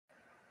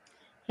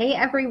Hey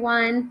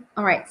everyone.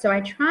 All right, so I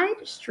tried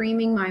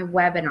streaming my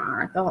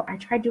webinar, though I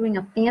tried doing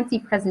a fancy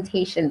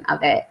presentation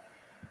of it,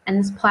 and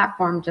this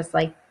platform just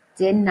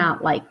did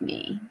not like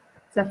me.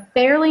 It's a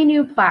fairly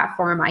new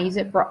platform. I use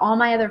it for all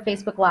my other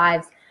Facebook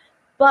Lives,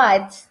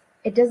 but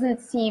they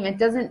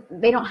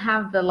don't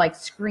have the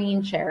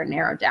screen share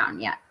narrowed down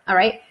yet. All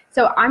right,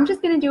 so I'm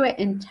just gonna do it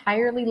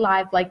entirely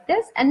live like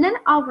this, and then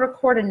I'll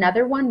record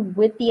another one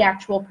with the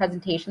actual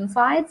presentation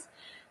slides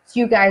so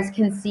you guys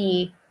can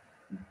see.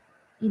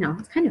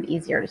 It's kind of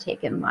easier to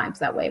take in lives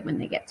that way when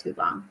they get too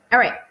long. All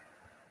right,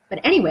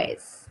 but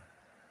anyways,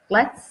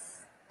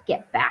 let's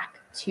get back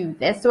to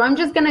this. So I'm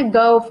just gonna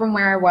go from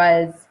where I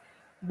was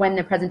when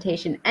the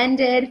presentation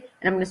ended, and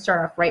I'm gonna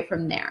start off right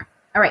from there.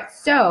 All right,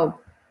 so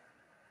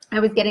I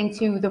was getting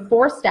to the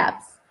 4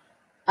 steps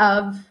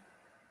of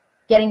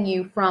getting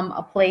you from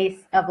a place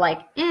of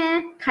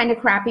kind of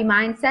crappy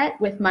mindset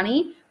with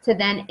money to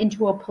then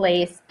into a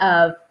place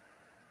of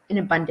an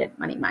abundant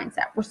money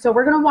mindset. So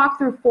we're gonna walk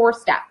through 4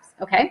 steps.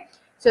 Okay,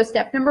 so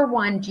step number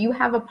 1, do you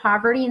have a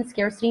poverty and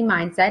scarcity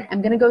mindset?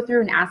 I'm going to go through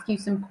and ask you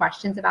some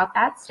questions about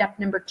that. Step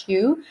number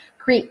 2,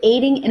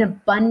 creating an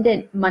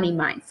abundant money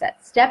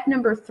mindset. Step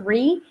number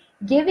 3,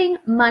 giving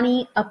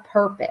money a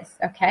purpose.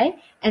 Okay,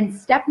 and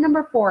step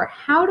number 4,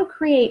 how to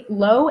create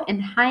low and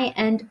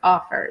high-end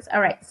offers. All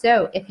right,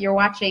 so if you're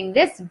watching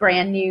this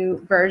brand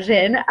new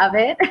version of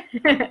it,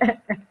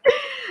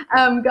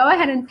 go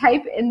ahead and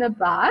type in the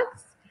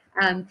box.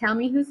 Tell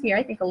me who's here.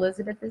 I think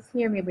Elizabeth is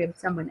here. Maybe we have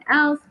someone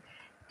else.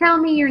 Tell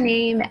me your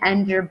name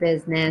and your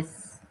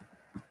business,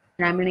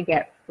 and I'm going to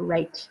get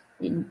right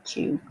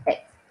into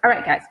it. All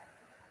right, guys.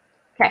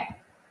 Okay.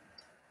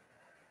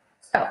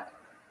 So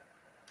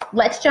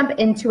let's jump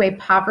into a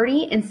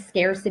poverty and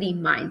scarcity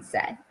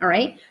mindset. All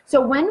right.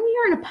 So when we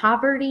are in a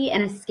poverty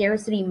and a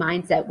scarcity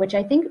mindset, which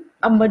I think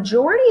a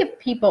majority of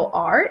people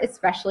are,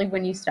 especially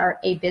when you start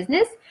a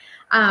business,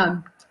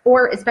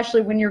 or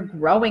especially when you're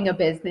growing a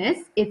business,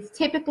 it's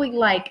typically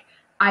like,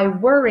 I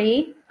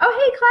worry.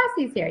 Oh,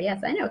 hey, Classy's here.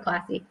 Yes, I know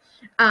Classy.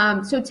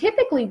 So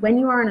typically when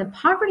you are in a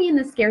poverty and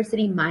the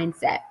scarcity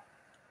mindset,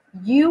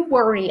 you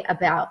worry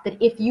about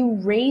that if you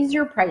raise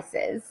your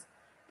prices,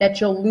 that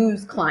you'll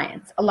lose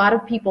clients. A lot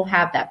of people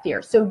have that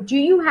fear. So do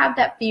you have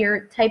that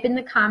fear? Type in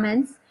the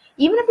comments.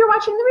 Even if you're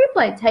watching the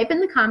replay, type in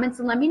the comments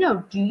and let me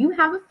know. Do you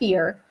have a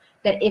fear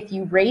that if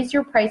you raise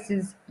your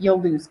prices,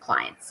 you'll lose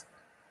clients?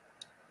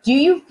 Do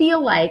you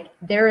feel like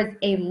there is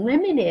a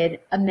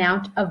limited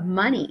amount of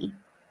money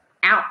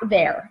out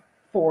there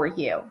for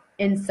you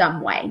in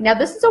some way? Now,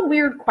 this is a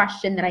weird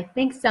question that I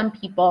think some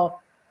people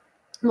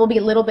will be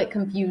a little bit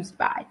confused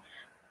by,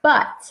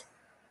 but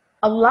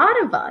a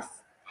lot of us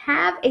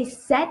have a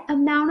set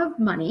amount of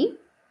money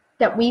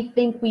that we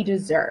think we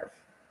deserve,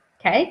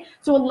 okay?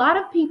 So a lot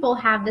of people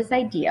have this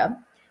idea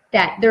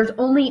that there's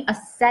only a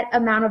set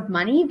amount of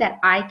money that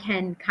I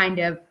can kind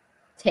of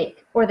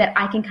take or that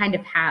I can kind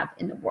of have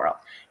in the world.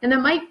 And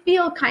that might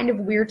feel kind of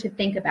weird to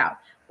think about,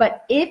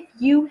 but if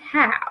you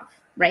have,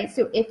 right?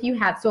 So if you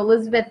have, so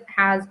Elizabeth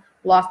has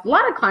lost a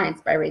lot of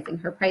clients by raising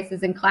her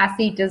prices, and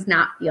Classy does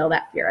not feel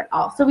that fear at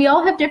all. So we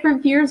all have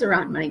different fears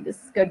around money.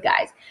 This is good,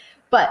 guys.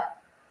 But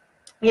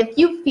if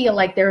you feel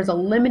like there's a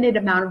limited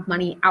amount of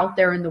money out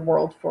there in the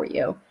world for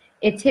you,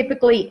 it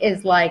typically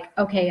is like,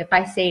 okay, if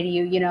I say to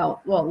you,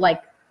 well,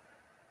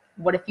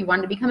 what if you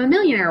wanted to become a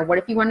millionaire? What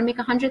if you want to make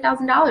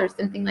 $100,000?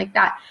 Something like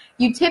that.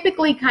 You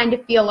typically kind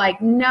of feel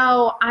like,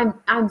 no,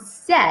 I'm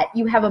set.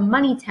 You have a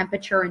money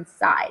temperature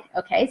inside,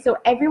 okay? So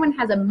everyone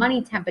has a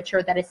money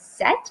temperature that is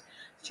set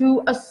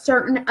to a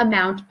certain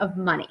amount of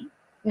money.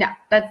 Now,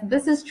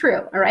 this is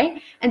true, all right?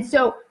 And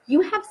so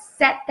you have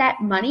set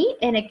that money,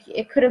 and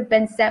it could have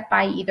been set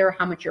by either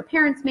how much your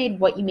parents made,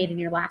 what you made in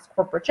your last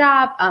corporate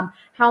job,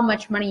 how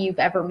much money you've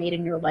ever made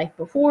in your life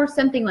before,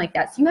 something like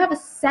that. So you have a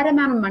set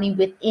amount of money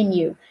within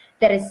you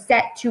that is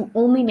set to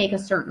only make a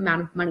certain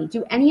amount of money.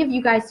 Do any of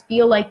you guys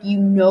feel like you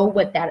know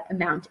what that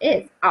amount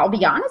is? I'll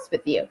be honest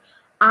with you.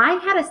 I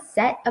had a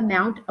set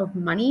amount of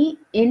money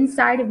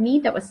inside of me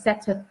that was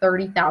set to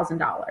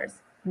 $30,000.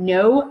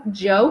 No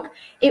joke.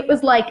 It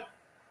was like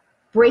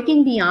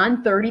breaking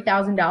beyond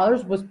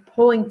 $30,000 was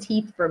pulling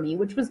teeth for me,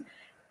 which was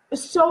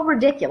so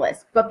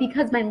ridiculous. But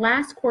because my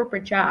last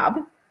corporate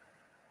job,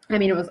 I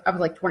was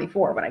like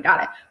 24 when I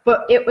got it,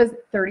 but it was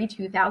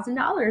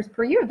 $32,000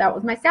 per year. That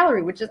was my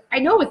salary, which is, I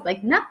know it's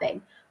like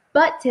nothing,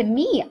 but to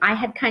me, I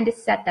had kind of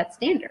set that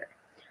standard.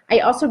 I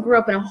also grew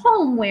up in a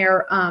home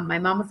where my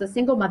mom was a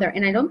single mother,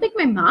 and I don't think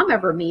my mom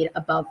ever made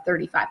above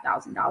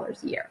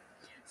 $35,000 a year.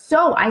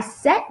 So I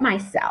set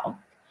myself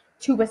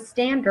to a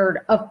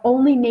standard of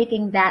only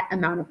making that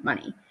amount of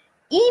money.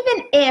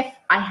 Even if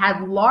I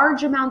had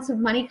large amounts of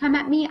money come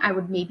at me, I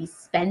would maybe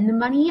spend the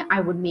money. I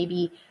would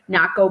maybe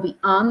not go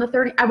beyond the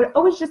 30. I would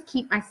always just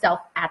keep myself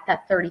at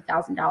that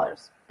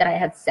 $30,000 that I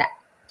had set.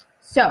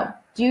 So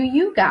do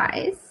you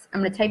guys,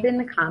 I'm going to type it in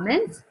the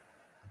comments,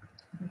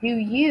 do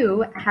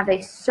you have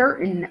a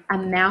certain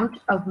amount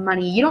of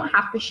money? You don't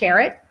have to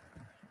share it.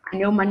 I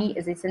know money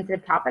is a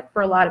sensitive topic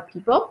for a lot of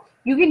people.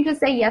 You can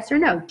just say yes or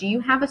no. Do you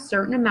have a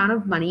certain amount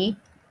of money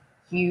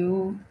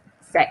you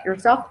set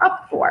yourself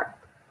up for.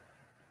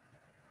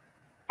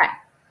 Okay.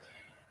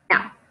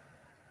 Now,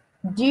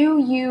 do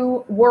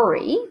you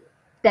worry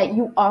that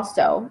you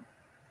also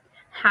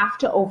have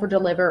to over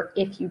deliver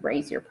if you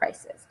raise your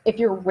prices? If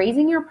you're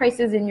raising your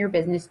prices in your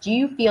business, do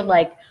you feel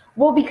like,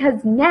 well,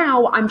 because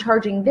now I'm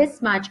charging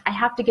this much, I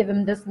have to give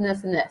them this and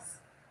this and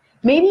this?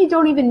 Maybe you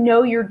don't even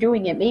know you're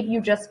doing it. Maybe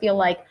you just feel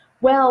like,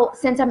 well,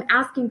 since I'm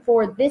asking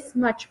for this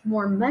much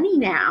more money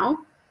now,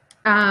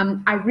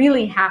 I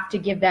really have to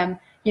give them,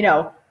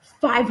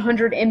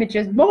 500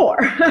 images more.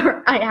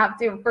 I have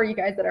to, for you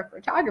guys that are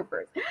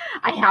photographers,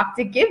 I have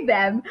to give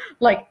them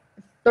like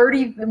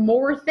 30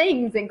 more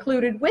things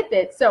included with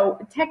it. So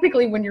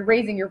technically when you're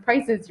raising your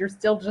prices, you're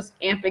still just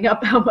amping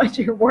up how much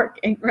you're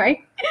working, right?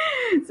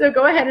 So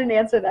go ahead and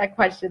answer that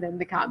question in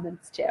the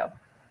comments too.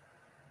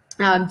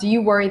 Do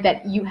you worry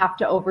that you have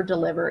to over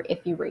deliver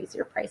if you raise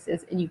your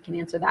prices? And you can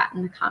answer that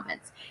in the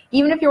comments.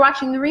 Even if you're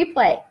watching the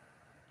replay,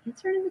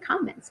 answer it in the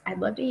comments. I'd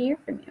love to hear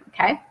from you,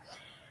 okay?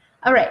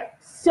 All right,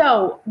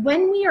 so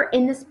when we are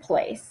in this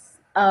place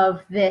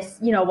of this,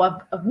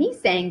 of me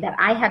saying that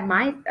I had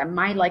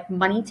my like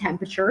money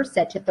temperature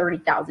set to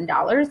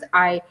 $30,000,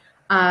 I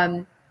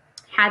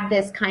had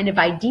this kind of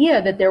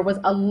idea that there was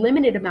a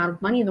limited amount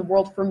of money in the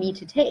world for me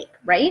to take,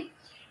 right?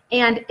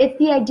 And it's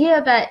the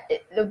idea that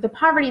the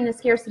poverty and the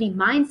scarcity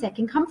mindset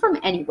can come from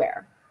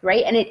anywhere,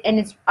 right? And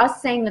it's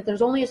us saying that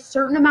there's only a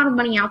certain amount of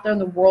money out there in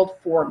the world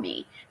for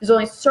me. There's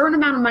only a certain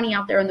amount of money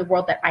out there in the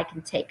world that I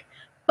can take.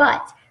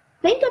 But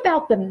think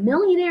about the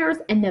millionaires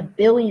and the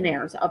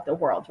billionaires of the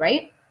world,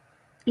 right?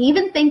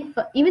 Even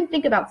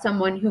think about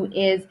someone who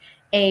is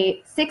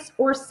a 6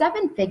 or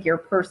 7 figure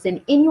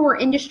person in your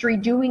industry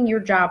doing your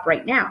job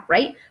right now,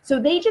 right? So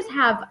they just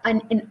have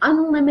an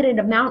unlimited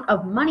amount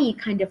of money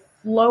kind of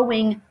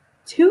flowing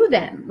to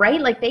them,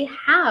 right? Like they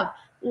have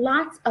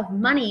lots of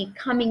money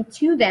coming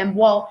to them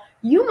while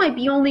you might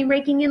be only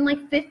raking in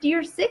like 50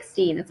 or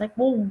 60. And it's like,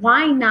 well,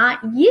 why not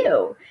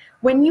you?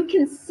 When you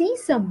can see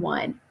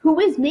someone who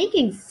is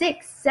making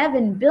 6,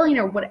 7 billion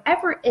or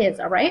whatever it is,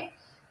 all right?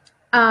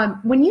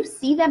 When you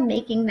see them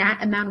making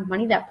that amount of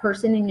money, that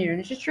person in your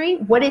industry,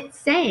 what it's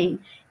saying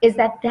is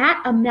that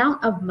that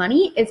amount of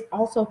money is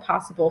also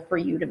possible for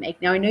you to make.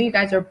 Now, I know you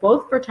guys are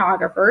both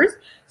photographers,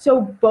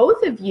 so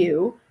both of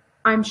you,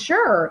 I'm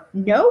sure,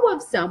 know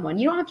of someone,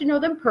 you don't have to know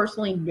them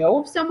personally, know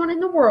of someone in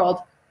the world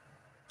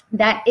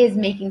that is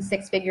making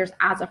 6 figures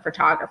as a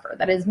photographer,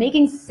 that is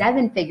making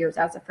 7 figures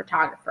as a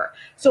photographer.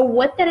 So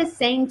what that is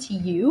saying to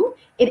you,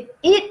 it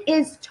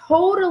is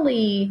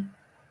totally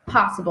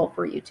possible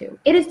for you to.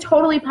 It is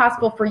totally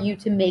possible for you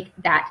to make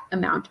that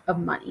amount of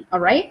money, all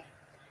right?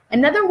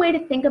 Another way to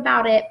think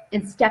about it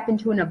and step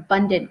into an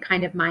abundant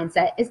kind of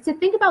mindset is to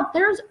think about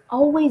there's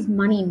always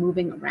money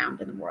moving around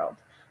in the world.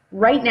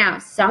 Right now,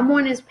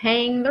 someone is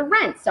paying the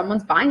rent,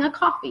 someone's buying a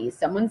coffee,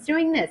 someone's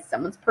doing this,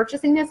 someone's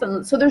purchasing this.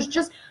 So there's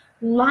just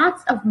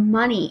lots of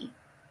money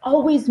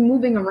always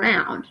moving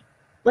around.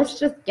 Let's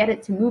just get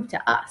it to move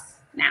to us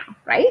now,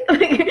 right?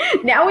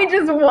 Now we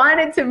just want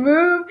it to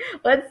move.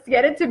 Let's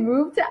get it to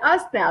move to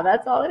us now.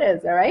 That's all it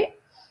is, all right?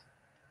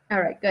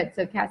 All right, good.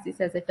 So Cassie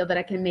says, I feel that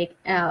I can make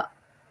a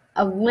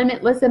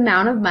limitless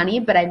amount of money,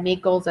 but I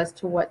make goals as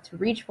to what to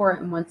reach for.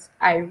 And once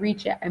I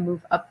reach it, I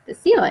move up the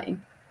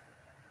ceiling.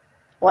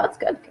 Well, that's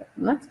good.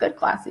 That's good,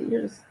 Classy.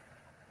 You're just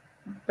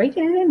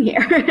breaking it in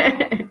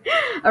here.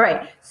 All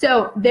right.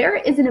 So there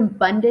is an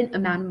abundant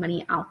amount of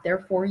money out there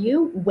for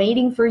you,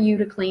 waiting for you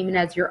to claim it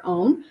as your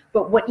own.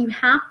 But what you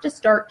have to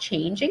start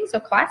changing. So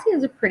Classy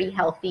has a pretty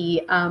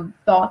healthy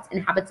thoughts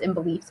and habits and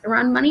beliefs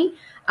around money.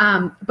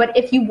 But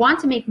if you want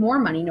to make more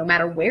money, no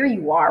matter where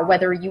you are,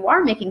 whether you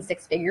are making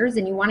 6 figures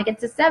and you want to get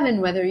to 7,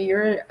 whether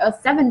you're a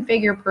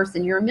 7-figure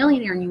person, you're a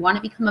millionaire and you want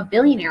to become a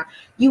billionaire,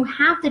 you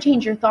have to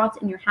change your thoughts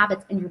and your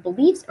habits and your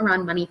beliefs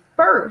around money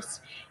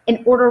first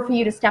in order for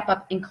you to step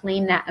up and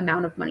claim that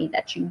amount of money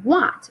that you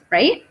want,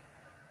 right?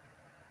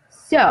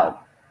 So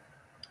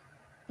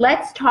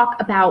let's talk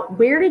about,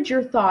 where did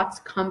your thoughts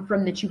come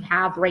from that you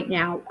have right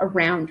now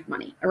around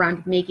money,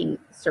 around making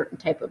a certain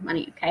type of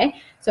money, okay?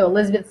 So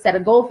Elizabeth set a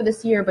goal for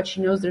this year, but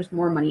she knows there's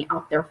more money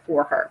out there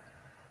for her.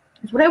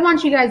 So what I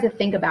want you guys to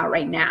think about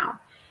right now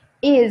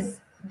is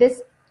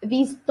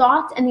these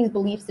thoughts and these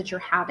beliefs that you're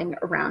having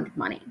around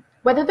money,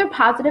 whether they're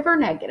positive or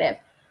negative.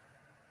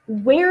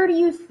 Where do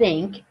you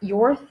think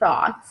your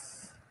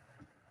thoughts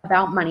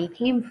about money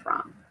came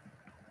from?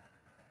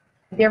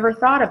 Have you ever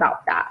thought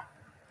about that?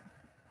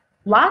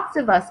 Lots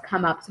of us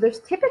come up, so there's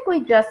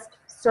typically just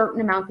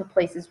certain amounts of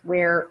places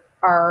where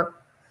our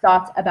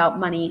thoughts about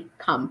money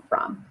come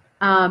from.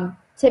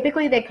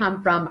 Typically they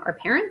come from our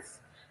parents,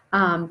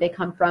 they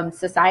come from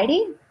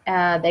society,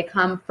 they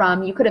come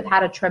from, you could have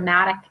had a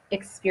traumatic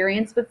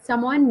experience with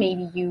someone.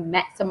 Maybe you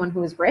met someone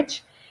who was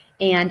rich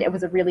and it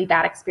was a really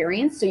bad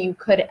experience. So you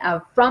could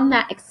have, from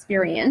that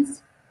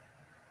experience,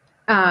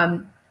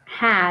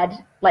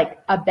 had like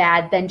a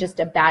bad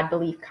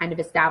belief kind of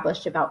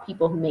established about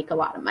people who make a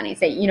lot of money.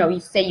 Say,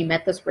 you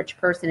met this rich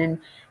person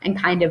and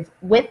kind of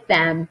with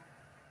them,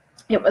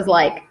 it was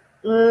like,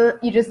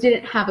 you just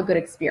didn't have a good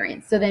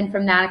experience. So then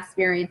from that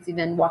experience, you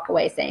then walk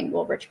away saying,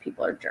 well, rich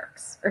people are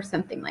jerks or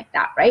something like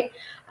that, right?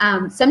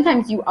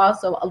 Sometimes you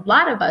also, a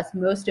lot of us,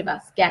 most of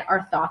us get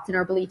our thoughts and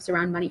our beliefs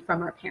around money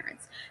from our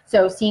parents.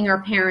 So seeing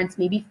our parents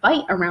maybe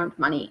fight around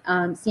money,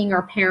 seeing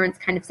our parents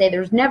kind of say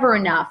there's never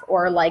enough,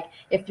 or like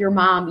if your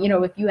mom, you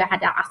know, if you had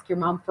to ask your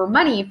mom for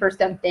money for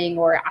something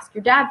or ask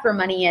your dad for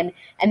money and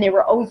they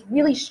were always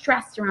really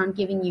stressed around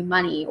giving you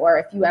money, or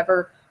if you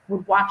ever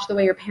would watch the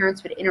way your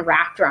parents would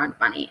interact around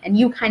money and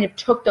you kind of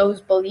took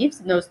those beliefs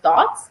and those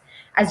thoughts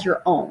as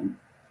your own.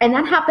 And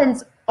that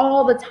happens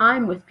all the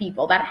time with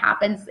people. That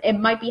happens, it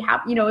might be,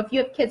 you know, if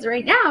you have kids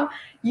right now,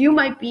 you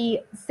might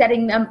be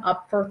setting them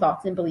up for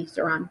thoughts and beliefs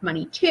around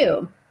money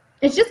too.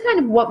 It's just kind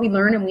of what we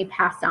learn and we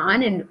pass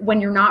on. And when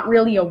you're not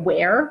really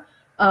aware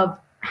of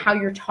how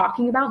you're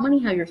talking about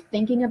money, how you're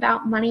thinking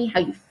about money, how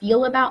you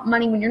feel about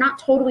money, when you're not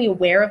totally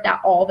aware of that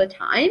all the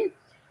time,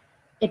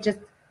 it just,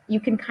 you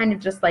can kind of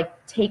just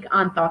like take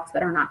on thoughts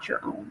that are not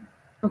your own.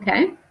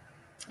 Okay.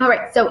 All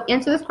right. So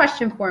answer this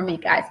question for me,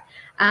 guys.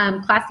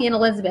 Classy and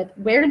Elizabeth,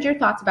 where did your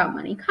thoughts about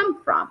money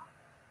come from?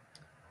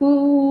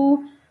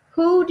 Who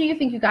do you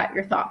think you got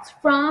your thoughts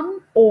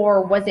from?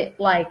 Or was it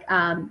like,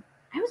 I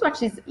always watch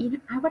these, you know,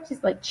 I watch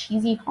these like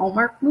cheesy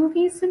Hallmark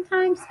movies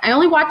sometimes. I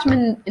only watch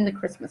them in the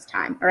Christmas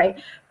time. All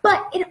right.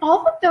 But in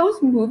all of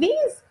those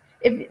movies,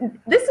 if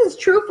this is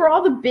true for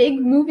all the big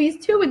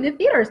movies too in the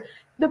theaters,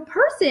 the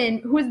person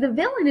who is the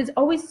villain is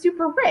always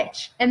super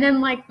rich, and then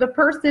like the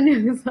person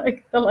who's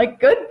like the like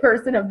good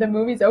person of the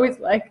movie is always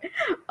like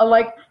a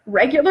like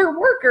regular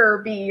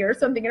worker bee or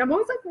something. And I'm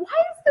always like, why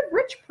is the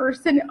rich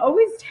person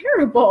always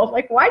terrible?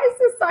 Like, why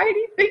does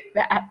society think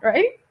that,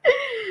 right?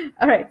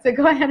 All right, so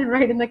go ahead and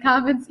write in the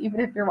comments,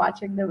 even if you're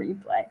watching the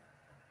replay.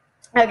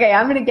 Okay,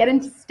 I'm going to get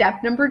into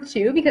step number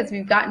 2 because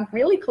we've gotten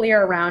really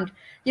clear around,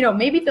 you know,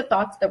 maybe the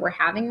thoughts that we're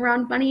having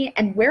around money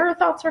and where our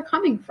thoughts are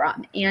coming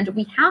from. And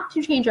we have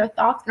to change our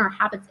thoughts and our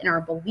habits and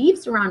our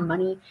beliefs around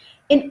money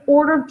in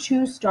order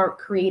to start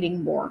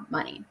creating more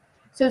money.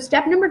 So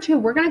step number 2,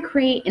 we're going to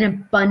create an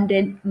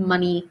abundant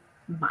money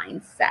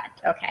mindset.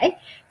 Okay,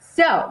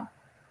 so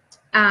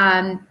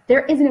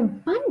there is an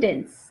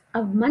abundance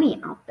of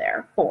money out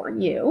there for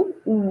you,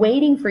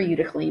 waiting for you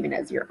to claim it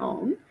as your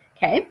own.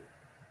 Okay.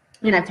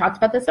 And I've talked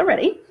about this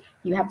already.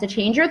 You have to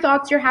change your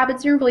thoughts, your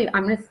habits, your beliefs.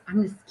 I'm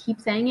gonna keep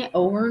saying it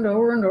over and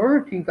over and over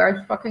until you guys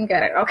fucking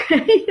get it,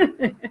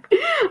 okay?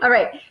 All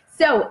right.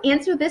 So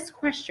answer this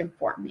question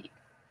for me.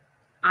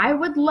 I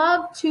would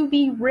love to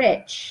be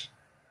rich,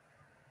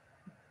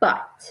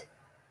 but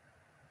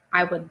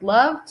I would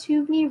love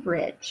to be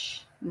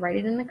rich. Write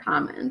it in the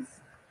comments.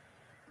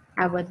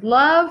 I would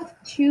love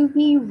to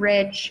be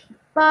rich,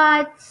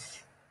 but,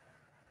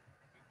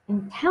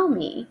 and tell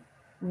me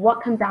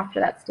what comes after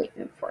that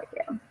statement for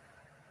you.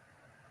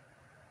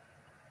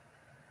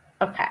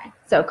 Okay,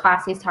 so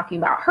Classy is talking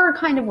about her,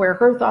 kind of where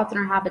her thoughts and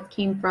her habits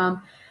came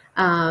from.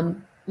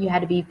 You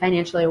had to be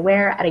financially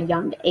aware at a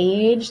young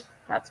age.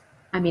 That's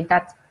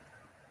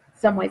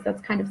some ways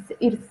that's kind of,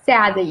 it's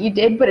sad that you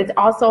did, but it's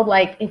also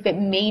like, if it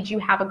made you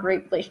have a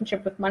great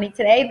relationship with money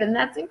today, then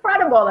that's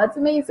incredible. That's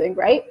amazing,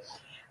 right?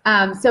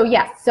 So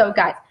yes, so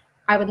guys,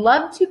 I would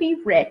love to be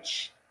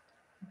rich,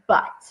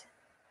 but,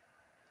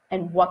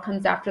 and what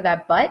comes after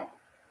that but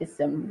is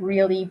some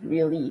really,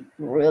 really,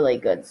 really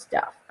good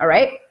stuff. All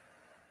right.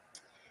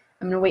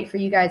 I'm going to wait for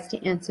you guys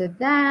to answer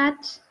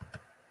that.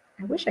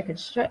 I wish I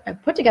could I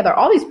put together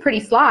all these pretty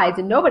slides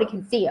and nobody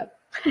can see them.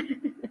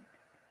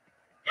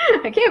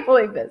 I can't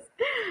believe this.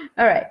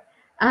 All right.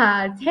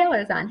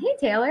 Taylor's on. Hey,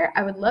 Taylor,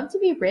 I would love to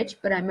be rich,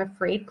 but I'm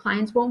afraid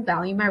clients won't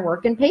value my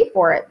work and pay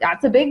for it.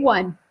 That's a big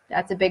one.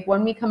 That's a big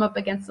one we come up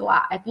against a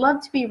lot. I'd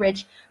love to be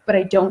rich, but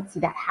I don't see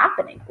that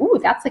happening. Ooh,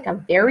 that's like a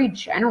very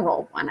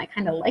general one. I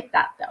kind of like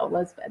that though,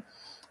 Elizabeth.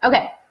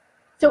 Okay,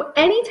 so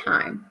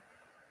anytime,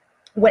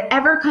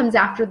 whatever comes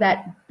after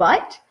that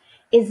but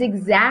is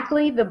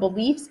exactly the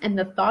beliefs and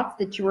the thoughts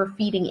that you are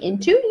feeding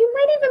into. You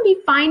might even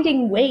be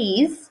finding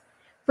ways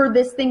for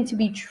this thing to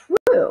be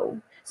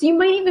true. So you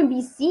might even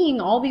be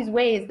seeing all these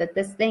ways that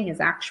this thing is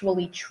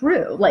actually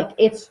true. Like,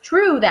 it's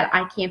true that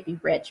I can't be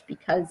rich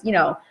because, you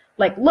know,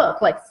 like,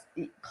 look, like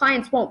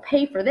clients won't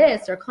pay for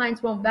this or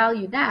clients won't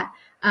value that.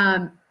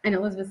 And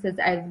Elizabeth says,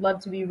 I'd love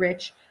to be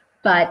rich,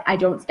 but I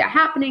don't see that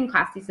happening.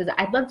 Classy says,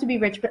 I'd love to be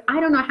rich, but I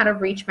don't know how to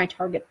reach my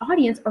target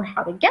audience or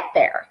how to get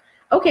there.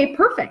 Okay,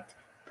 perfect.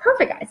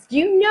 Perfect, guys. Do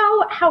you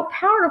know how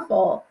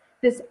powerful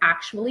this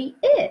actually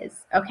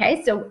is?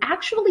 Okay, so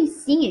actually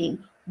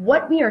seeing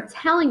what we are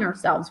telling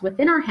ourselves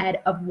within our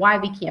head of why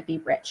we can't be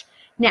rich.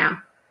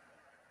 Now,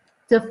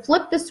 to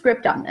flip the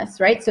script on this,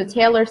 right? So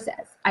Taylor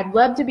says, I'd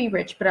love to be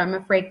rich, but I'm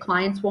afraid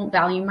clients won't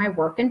value my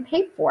work and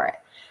pay for it.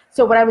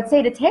 So what I would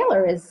say to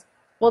Taylor is,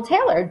 well,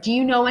 Taylor, do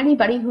you know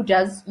anybody who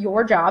does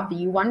your job that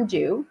you want to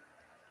do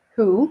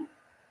who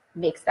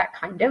makes that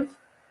kind of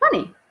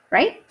money,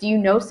 right? Do you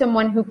know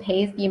someone who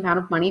pays the amount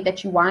of money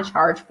that you want to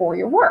charge for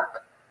your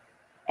work?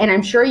 And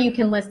I'm sure you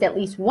can list at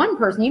least one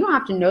person. You don't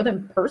have to know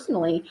them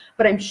personally,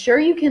 but I'm sure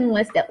you can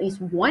list at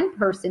least one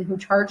person who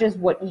charges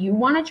what you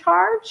want to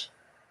charge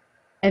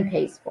and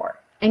pays for it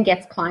and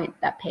gets client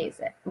that pays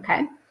it,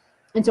 okay?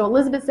 And so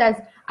Elizabeth says,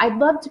 I'd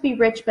love to be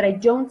rich, but I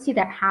don't see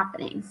that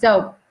happening.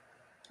 So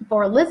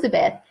for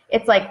Elizabeth,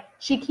 it's like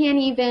you can't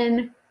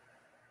even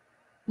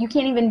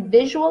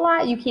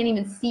visualize, you can't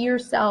even see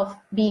yourself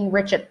being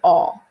rich at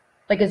all.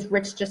 Like, is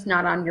rich just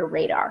not on your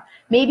radar?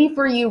 Maybe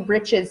for you,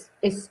 rich is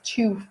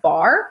too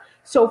far.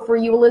 So for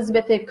you,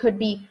 Elizabeth, it could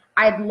be,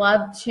 I'd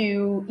love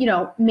to,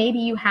 maybe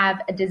you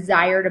have a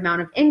desired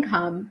amount of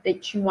income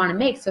that you want to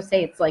make. So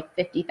say it's like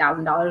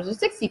 $50,000 or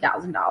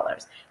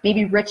 $60,000.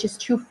 Maybe rich is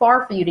too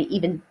far for you to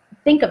even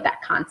think of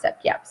that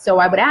concept yet. So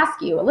I would ask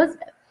you,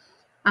 Elizabeth,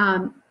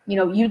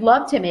 you'd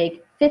love to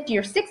make 50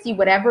 or 60,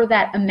 whatever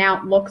that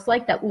amount looks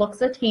like, that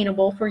looks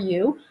attainable for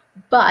you,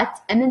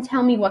 and then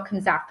tell me what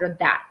comes after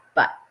that,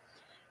 but.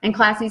 And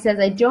Classy says,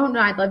 I don't know,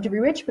 I'd love to be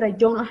rich, but I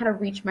don't know how to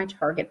reach my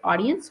target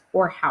audience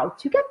or how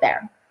to get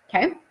there,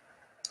 okay?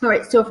 All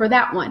right, so for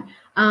that one,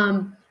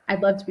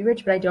 I'd love to be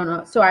rich, but I don't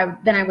know. So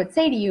I would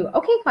say to you,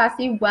 okay,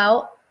 Classy,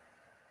 well,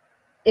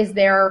 I'm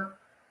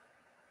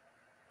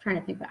trying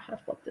to think about how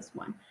to flip this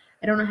one.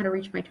 I don't know how to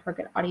reach my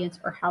target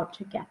audience or how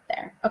to get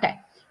there. Okay,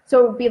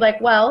 so it would be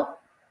like, well,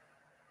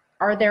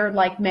 are there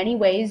like many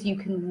ways you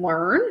can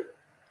learn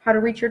how to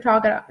reach your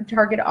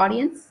target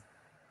audience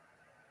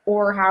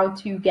or how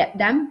to get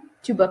them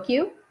to book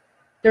you?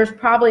 There's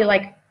probably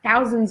like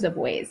thousands of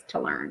ways to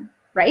learn,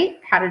 right?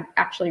 How to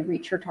actually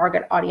reach your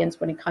target audience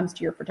when it comes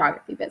to your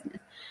photography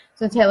business.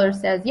 So Taylor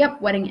says, yep,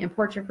 wedding and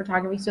portrait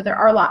photography. So there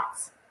are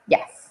lots.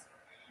 Yes.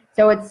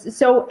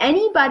 So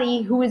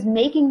anybody who is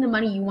making the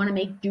money you want to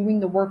make, doing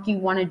the work you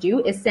want to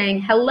do, is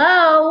saying,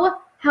 hello,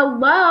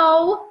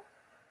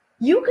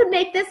 you could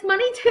make this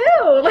money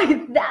too.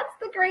 Like, that's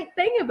the great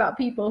thing about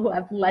people who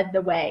have led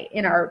the way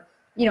in our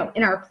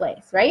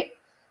place, right?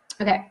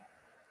 Okay.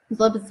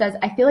 Elizabeth says,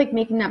 I feel like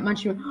making that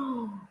much.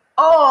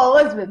 Oh,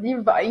 Elizabeth,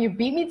 you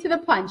beat me to the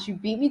punch. You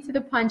beat me to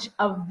the punch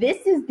of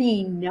this is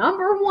the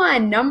number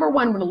one,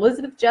 what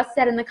Elizabeth just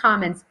said in the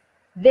comments.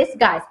 This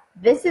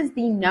is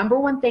the number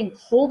one thing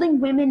holding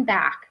women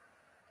back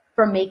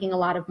from making a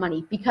lot of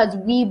money, because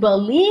we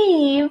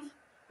believe,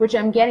 which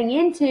I'm getting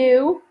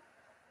into,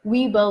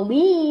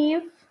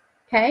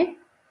 okay,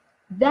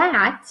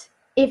 that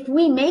if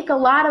we make a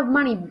lot of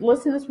money,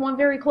 listen to this one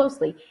very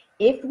closely.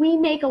 If we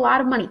make a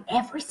lot of money,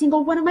 every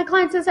single one of my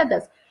clients has said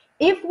this,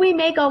 if we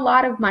make a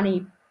lot of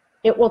money,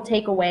 it will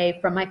take away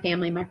from my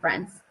family, my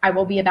friends. I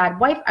will be a bad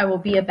wife. I will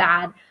be a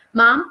bad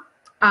mom.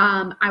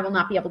 I will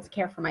not be able to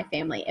care for my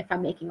family if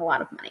I'm making a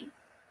lot of money.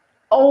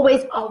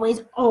 Always,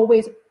 always,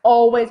 always,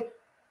 always,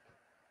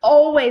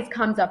 always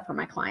comes up for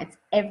my clients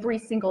every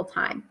single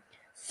time.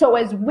 So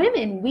as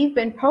women, we've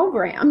been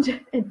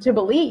programmed to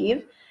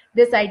believe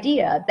this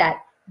idea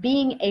that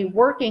being a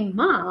working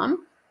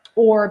mom,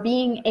 or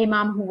being a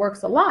mom who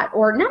works a lot,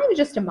 or not even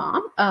just a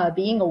mom,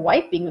 being a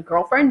wife, being a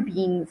girlfriend,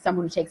 being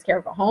someone who takes care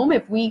of a home,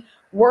 if we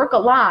work a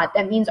lot,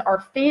 that means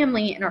our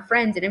family and our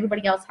friends and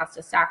everybody else has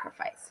to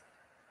sacrifice.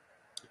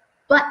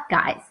 But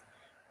guys,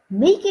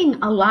 making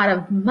a lot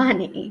of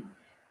money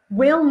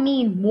will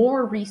mean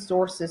more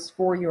resources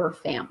for your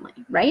family,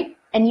 right?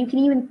 And you can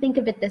even think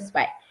of it this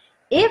way.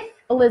 If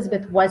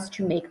Elizabeth was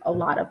to make a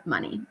lot of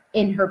money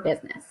in her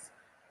business,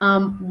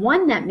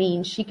 one, that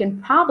means she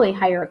can probably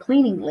hire a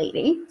cleaning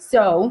lady,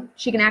 so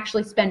she can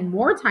actually spend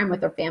more time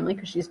with her family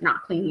because she's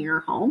not cleaning her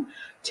home.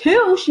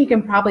 Two, she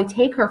can probably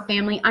take her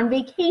family on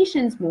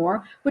vacations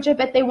more, which I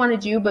bet they want to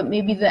do, but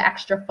maybe the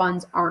extra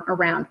funds aren't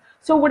around.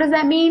 So what does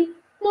that mean?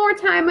 More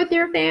time with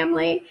your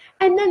family.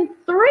 And then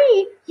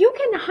three, you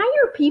can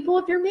hire people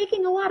if you're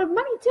making a lot of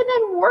money to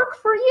then work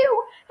for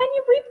you, and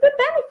you reap the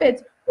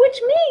benefits,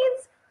 which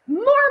means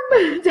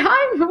more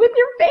time with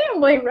your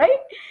family, right?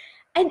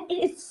 And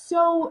it is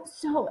so,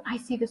 I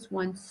see this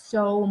one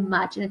so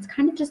much, and it's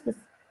kind of just this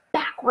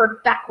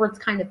backwards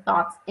kind of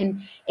thoughts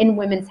in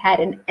women's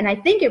head. And I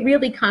think it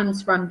really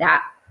comes from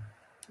that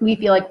we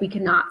feel like we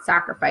cannot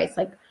sacrifice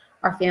like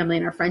our family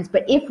and our friends.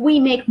 But if we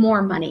make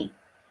more money,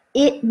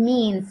 it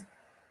means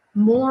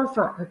more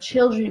for our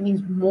children. It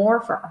means more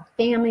for our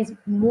families,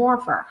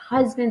 more for our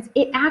husbands.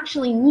 It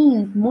actually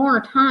means more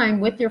time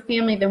with your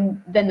family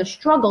than the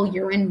struggle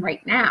you're in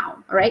right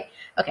now. All right.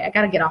 Okay. I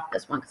got to get off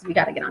this one because we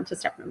got to get on to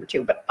step number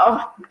 2. But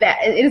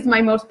it is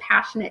my most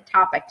passionate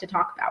topic to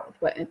talk about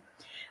with women.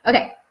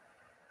 Okay.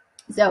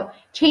 So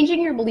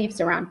changing your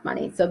beliefs around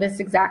money. So this is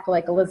exactly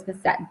like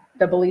Elizabeth said,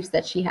 the beliefs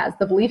that she has,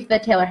 the belief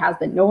that Taylor has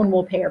that no one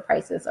will pay her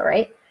prices. All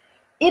right.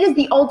 It is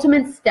the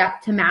ultimate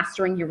step to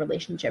mastering your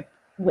relationship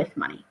with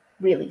money.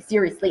 Really,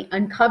 seriously,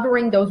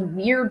 uncovering those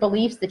weird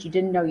beliefs that you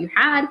didn't know you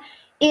had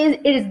is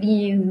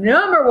the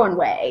number one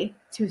way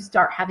to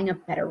start having a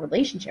better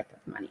relationship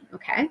with money,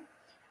 okay?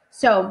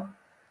 So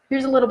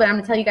here's a little bit. I'm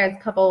going to tell you guys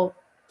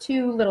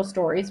 2 little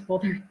stories. Well,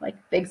 they're like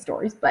big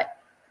stories, but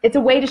it's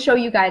a way to show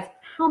you guys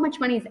how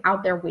much money is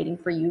out there waiting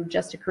for you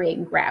just to create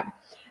and grab.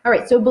 All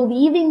right, so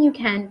believing you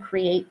can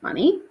create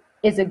money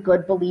is a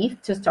good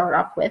belief to start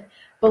off with.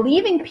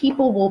 Believing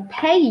people will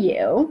pay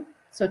you.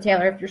 So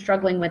Taylor, if you're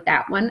struggling with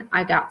that one,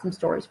 I got some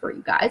stories for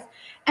you guys.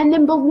 And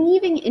then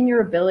believing in your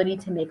ability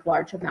to make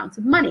large amounts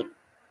of money.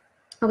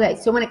 Okay,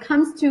 so when it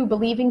comes to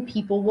believing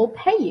people will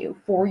pay you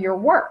for your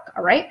work,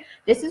 all right,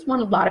 this is one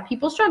a lot of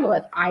people struggle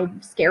with.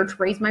 I'm scared to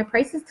raise my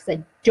prices because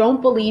I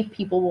don't believe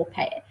people will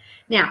pay it.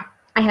 Now,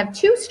 I have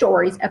two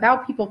stories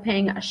about people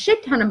paying a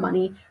shit ton of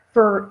money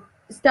for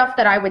stuff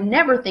that I would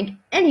never think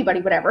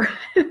anybody would ever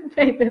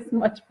pay this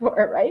much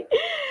for, right?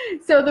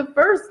 So the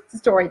first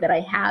story that I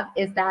have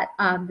is that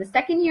the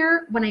second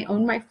year when I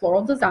owned my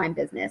floral design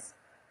business,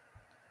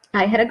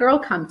 I had a girl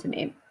come to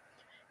me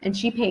and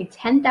she paid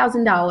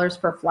 $10,000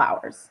 for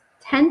flowers.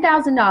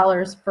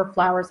 $10,000 for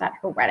flowers at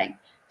her wedding.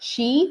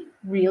 She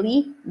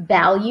really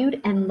valued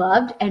and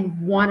loved and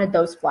wanted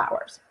those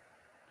flowers.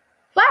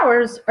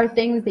 Flowers are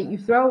things that you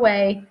throw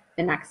away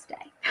the next day.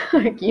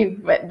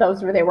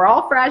 They were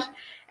all fresh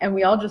and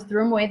we all just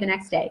threw them away the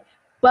next day.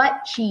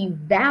 But she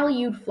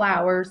valued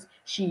flowers.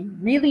 She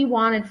really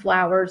wanted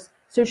flowers.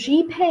 So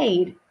she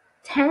paid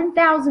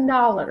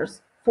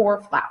 $10,000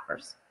 for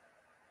flowers.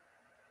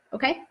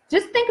 Okay,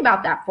 just think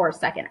about that for a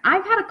second.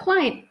 I've had a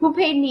client who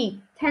paid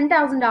me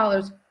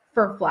 $10,000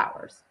 for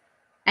flowers.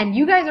 And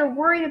you guys are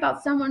worried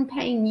about someone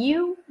paying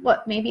you,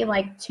 what, maybe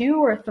like $2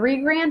 or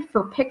 $3 grand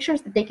for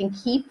pictures that they can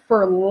keep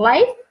for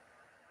life,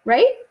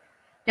 right?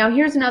 Now,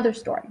 here's another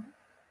story.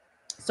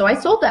 So I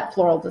sold that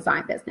floral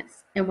design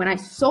business. And when I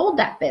sold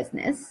that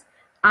business,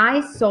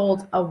 I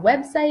sold a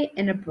website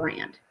and a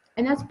brand.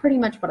 And that's pretty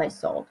much what I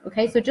sold,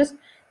 okay? So just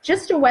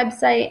a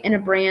website and a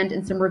brand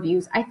and some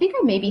reviews. I think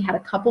I maybe had a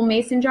couple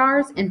mason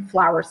jars and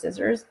flower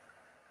scissors.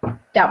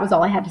 That was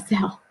all I had to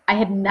sell. I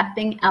had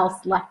nothing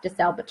else left to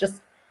sell but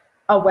just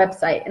a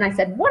website. And I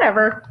said,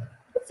 whatever,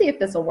 let's see if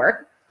this will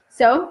work.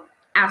 So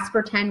asked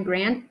for 10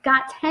 grand,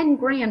 got 10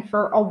 grand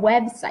for a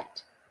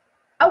website.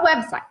 A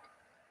website.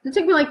 It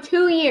took me like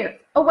 2 years.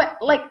 A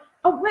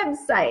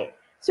website.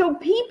 So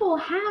people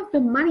have the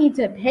money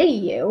to pay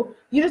you.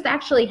 You just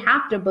actually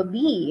have to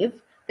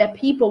believe that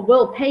people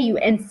will pay you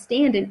and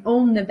stand and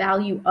own the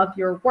value of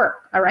your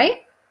work, all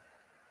right?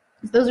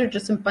 So those are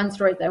just some fun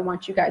stories that I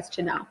want you guys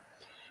to know.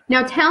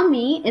 Now tell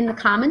me in the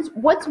comments,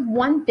 what's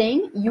one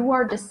thing you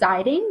are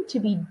deciding to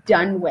be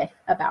done with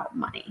about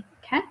money,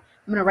 okay?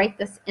 I'm gonna write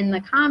this in the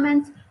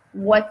comments.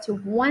 What's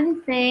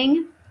one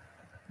thing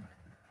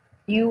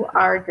you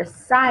are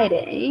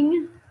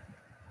deciding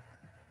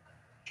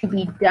to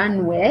be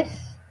done with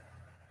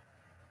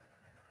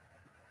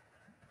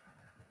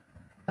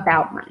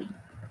about money?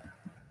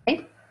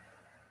 Okay?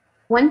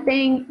 One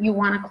thing you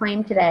want to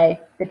claim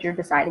today that you're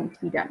deciding to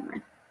be done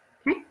with.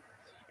 Okay?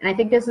 And I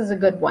think this is a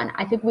good one.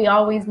 I think we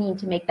always need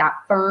to make that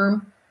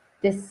firm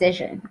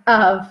decision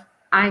of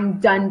I'm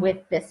done with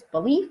this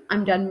belief,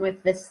 I'm done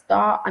with this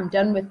thought, I'm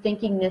done with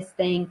thinking this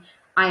thing.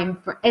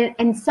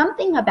 And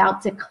something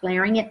about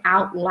declaring it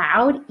out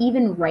loud,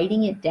 even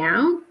writing it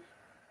down,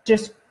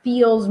 just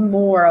feels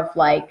more of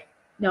like,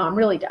 no, I'm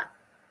really done.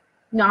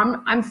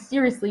 No, I'm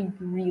seriously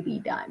really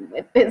done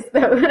with this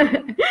though.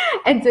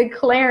 And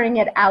declaring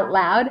it out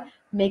loud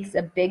makes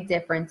a big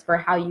difference for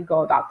how you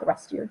go about the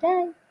rest of your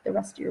day, the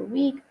rest of your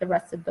week, the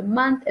rest of the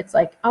month. It's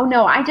like, oh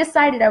no, I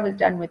decided I was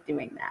done with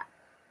doing that.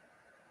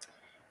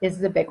 This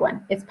is a big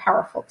one. It's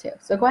powerful too.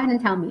 So go ahead and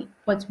tell me,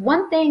 what's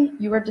one thing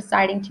you are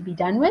deciding to be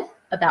done with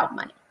about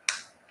money?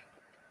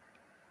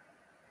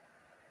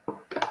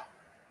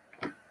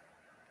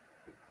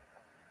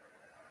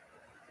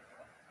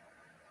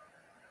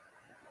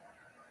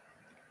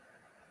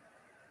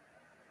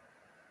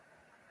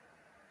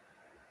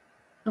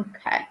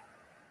 Okay.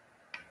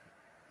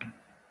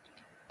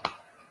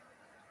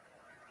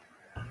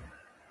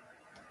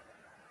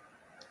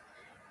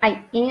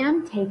 I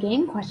am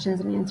taking questions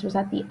and answers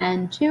at the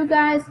end too,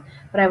 guys,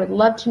 but I would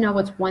love to know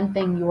what's one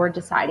thing you're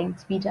deciding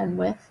to be done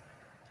with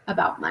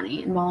about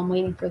money. And while I'm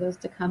waiting for those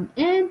to come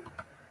in,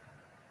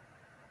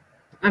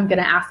 I'm going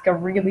to ask a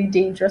really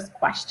dangerous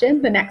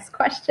question. The next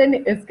question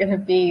is going to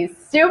be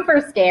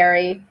super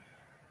scary.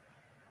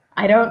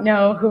 I don't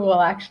know who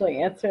will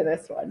actually answer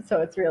this one,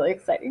 so it's really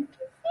exciting to see.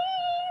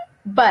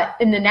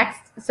 But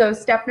so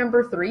step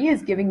number 3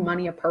 is giving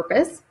money a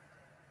purpose.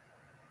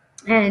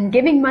 And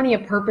giving money a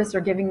purpose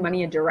or giving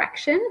money a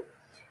direction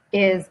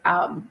is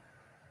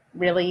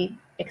really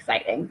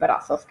exciting, but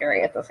also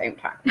scary at the same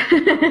time.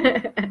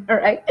 All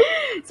right.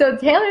 So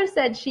Taylor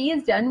said she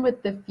is done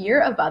with the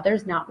fear of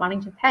others not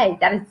wanting to pay.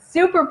 That is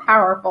super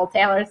powerful,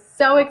 Taylor.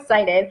 So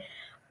excited.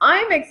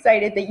 I'm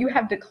excited that you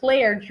have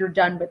declared you're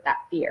done with that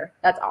fear.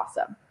 That's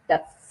awesome.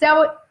 That's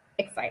so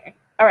exciting.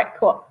 All right,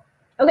 cool.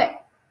 Okay.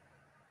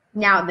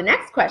 Now, the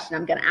next question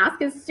I'm going to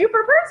ask is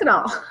super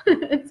personal.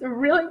 It's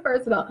really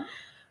personal.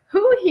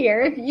 Who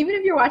here, even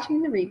if you're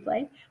watching the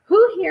replay,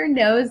 who here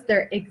knows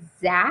their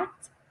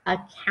exact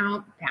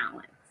account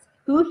balance?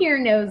 Who here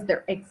knows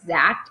their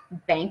exact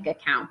bank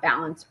account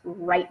balance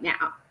right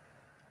now?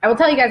 I will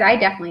tell you guys, I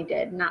definitely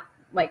did. Not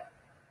like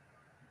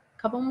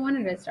a couple, when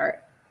did I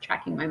start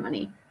tracking my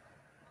money?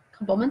 A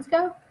couple months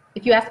ago?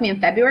 If you asked me in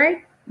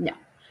February, no.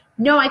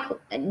 No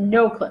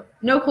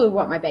clue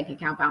what my bank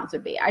account balance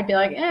would be. I'd be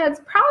like,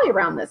 it's probably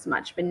around this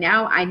much. But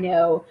now I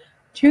know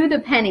to the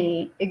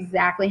penny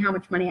exactly how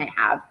much money I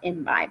have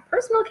in my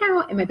personal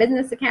account, in my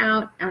business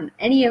account, on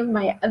any of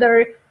my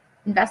other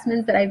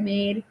investments that I've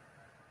made,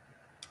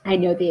 I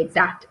know the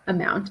exact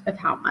amount of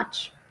how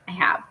much I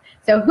have.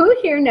 So who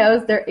here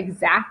knows their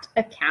exact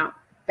account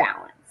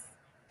balance?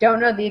 Don't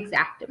know the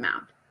exact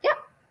amount. Yep.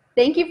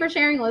 Thank you for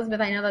sharing,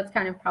 Elizabeth. I know that's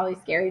kind of probably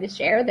scary to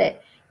share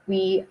that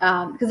we,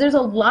 because there's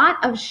a lot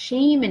of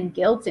shame and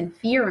guilt and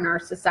fear in our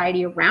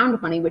society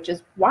around money, which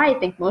is why I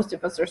think most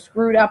of us are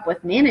screwed up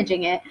with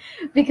managing it,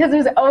 because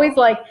there's always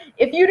like,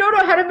 if you don't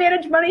know how to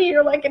manage money,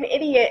 you're like an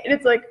idiot. And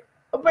it's like,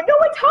 oh, but no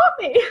one taught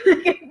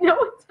me. No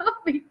one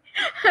taught me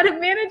how to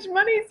manage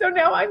money. So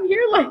now I'm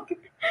here like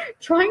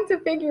trying to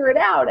figure it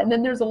out. And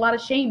then there's a lot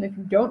of shame if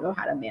you don't know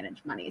how to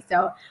manage money.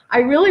 So I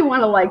really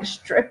want to like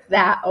strip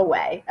that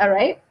away. All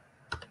right.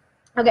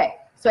 Okay.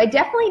 So I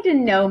definitely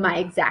didn't know my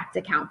exact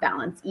account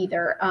balance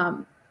either.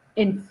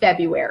 In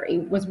February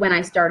was when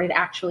I started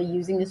actually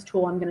using this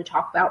tool I'm going to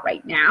talk about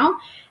right now.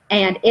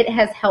 And it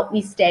has helped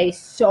me stay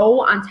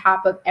so on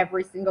top of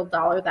every single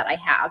dollar that I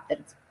have that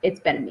it's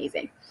been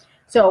amazing.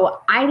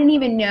 So I didn't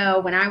even know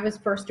when I was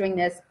first doing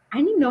this, I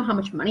didn't even know how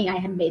much money I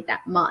had made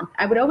that month.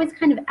 I would always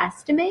kind of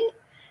estimate,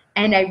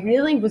 and I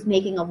really was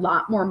making a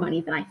lot more money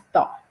than I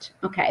thought.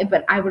 Okay.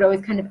 But I would always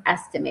kind of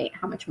estimate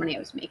how much money I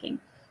was making.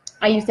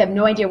 I used to have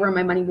no idea where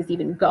my money was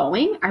even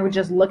going. I would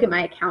just look at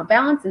my account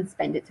balance and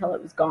spend it till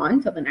it was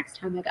gone, till the next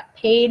time I got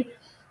paid.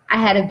 I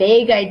had a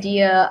vague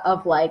idea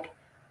of like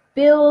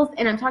bills,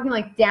 and I'm talking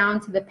like down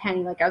to the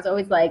penny. Like I was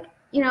always like,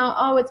 you know,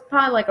 oh, it's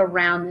probably like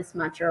around this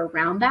much or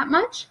around that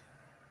much.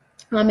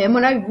 And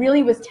what I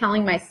really was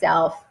telling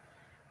myself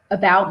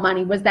about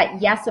money was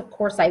that, yes, of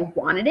course I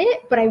wanted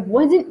it, but I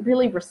wasn't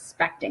really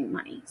respecting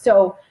money.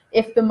 So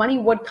if the money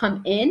would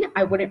come in,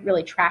 I wouldn't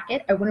really track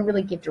it. I wouldn't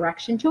really give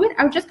direction to it.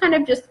 I would just kind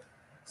of just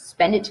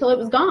spend it till it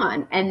was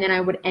gone. And then I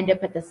would end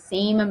up at the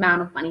same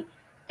amount of money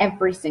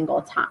every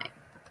single time.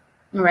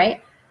 All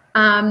right.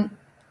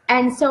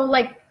 And so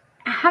like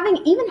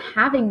even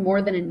having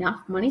more than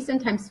enough money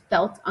sometimes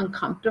felt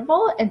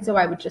uncomfortable. And so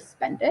I would just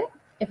spend it.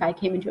 If I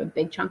came into a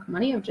big chunk of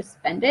money, I would just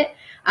spend it.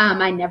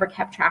 I never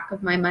kept track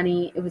of my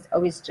money. It was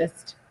always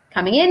just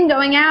coming in,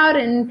 going out,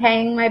 and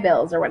paying my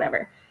bills or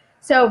whatever.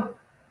 So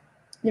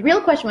the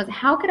real question was,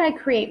 how could I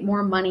create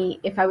more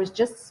money if I was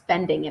just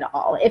spending it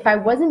all? If I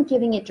wasn't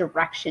giving it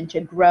direction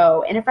to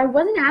grow, and if I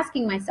wasn't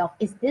asking myself,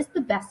 is this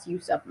the best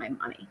use of my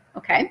money?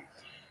 Okay.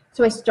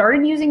 So I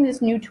started using this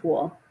new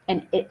tool,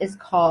 and it is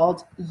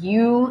called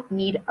You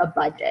Need a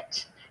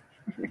Budget.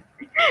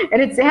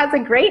 And it has a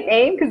great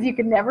name because you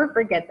can never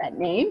forget that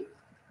name.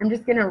 I'm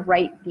just going to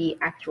write the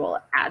actual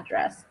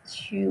address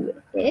to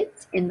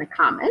it in the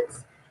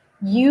comments.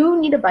 You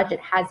Need a Budget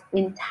has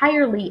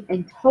entirely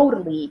and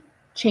totally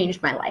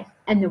changed my life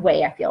and the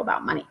way I feel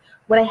about money.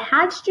 What I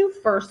had to do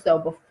first, though,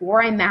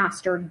 before I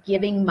mastered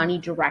giving money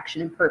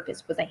direction and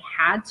purpose, was I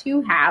had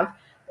to have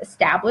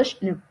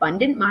established an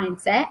abundant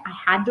mindset. I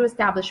had to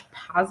establish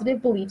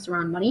positive beliefs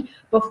around money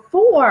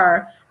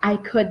before I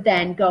could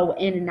then go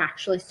in and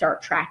actually start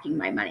tracking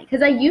my money.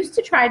 Because I used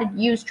to try to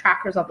use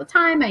trackers all the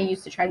time. I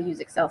used to try to use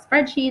Excel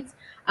spreadsheets.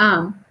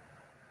 I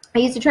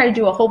used to try to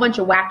do a whole bunch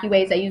of wacky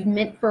ways. I used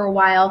Mint for a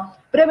while,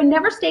 but I would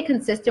never stay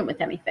consistent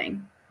with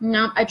anything.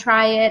 No, I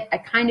try it. I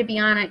kind of be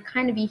on it,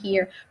 kind of be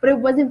here, but it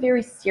wasn't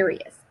very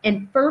serious.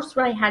 And first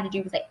what I had to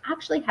do was I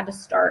actually had to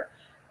start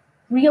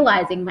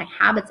realizing my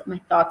habits, my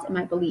thoughts, and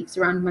my beliefs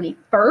around money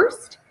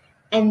first.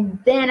 And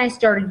then I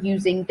started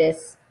using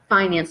this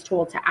finance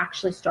tool to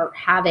actually start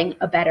having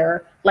a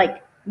better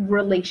like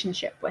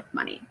relationship with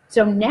money.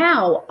 So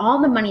now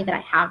all the money that I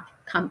have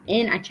come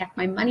in, I check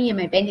my money and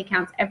my bank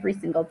accounts every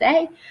single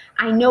day.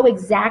 I know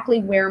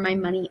exactly where my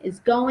money is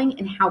going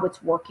and how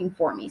it's working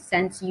for me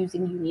since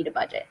using You Need a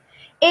Budget.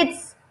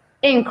 It's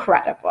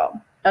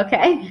incredible.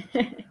 Okay.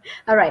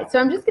 All right. So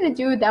I'm just going to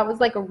do, that was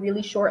like a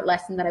really short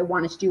lesson that I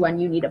wanted to do on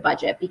You Need a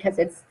Budget because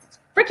it's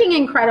freaking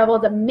incredible.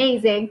 It's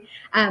amazing.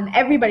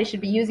 Everybody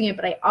should be using it,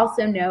 but I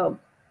also know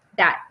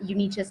that you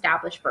need to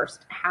establish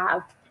first,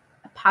 have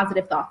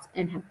positive thoughts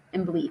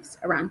and beliefs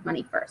around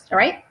money first. All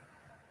right.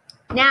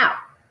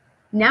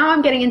 Now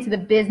I'm getting into the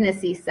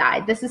businessy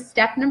side. This is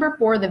step number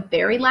 4, the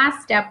very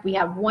last step. We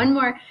have one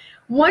more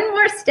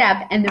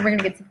step, and then we're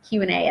going to get to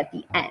Q&A at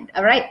the end.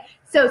 All right.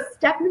 So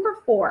step number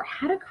 4,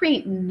 how to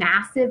create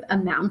massive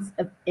amounts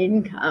of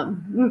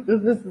income.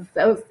 This is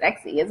so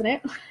sexy, isn't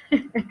it?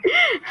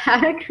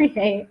 How to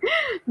create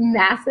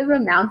massive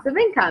amounts of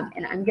income.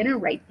 And I'm going to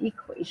write the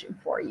equation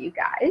for you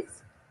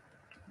guys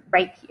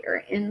right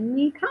here in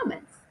the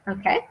comments.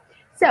 Okay.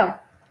 So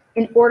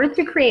in order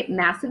to create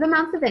massive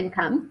amounts of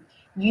income,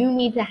 you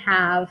need to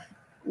have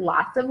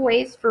lots of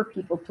ways for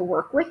people to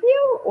work with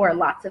you or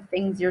lots of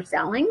things you're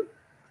selling.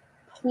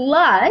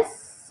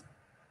 Plus,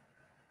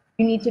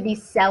 you need to be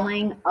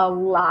selling a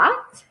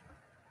lot,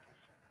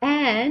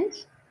 and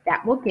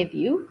that will give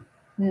you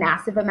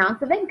massive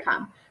amounts of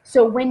income.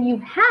 So when you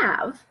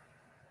have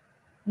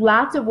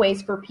lots of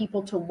ways for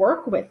people to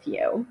work with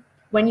you,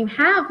 when you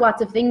have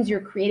lots of things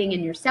you're creating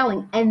and you're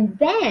selling, and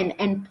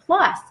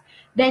plus,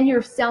 then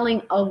you're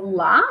selling a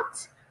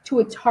lot to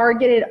a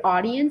targeted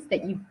audience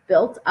that you've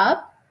built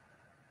up,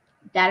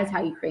 that is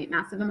how you create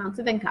massive amounts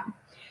of income.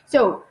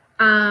 So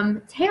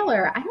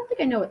Taylor, I don't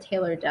think I know what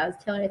Taylor does.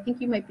 Taylor, I think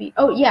you might be,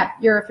 oh yeah,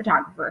 you're a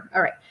photographer.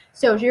 All right.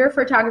 So you're a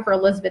photographer,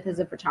 Elizabeth is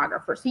a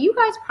photographer. So you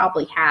guys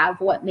probably have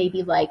what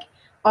maybe like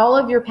all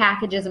of your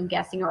packages, I'm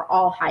guessing, are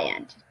all high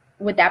end.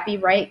 Would that be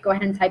right? Go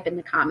ahead and type in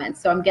the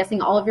comments. So I'm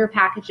guessing all of your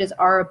packages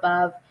are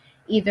above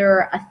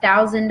either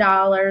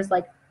 $1,000,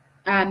 like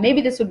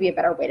maybe this would be a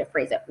better way to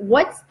phrase it.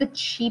 What's the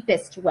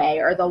cheapest way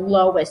or the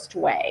lowest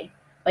way?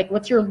 Like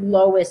what's your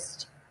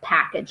lowest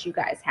package you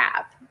guys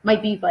have?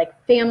 Might be like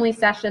family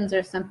sessions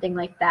or something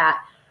like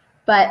that.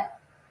 But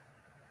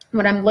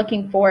what I'm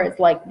looking for is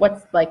like,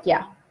 what's like,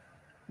 yeah,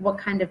 what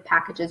kind of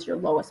package is your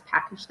lowest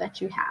package that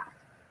you have?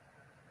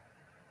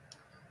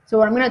 So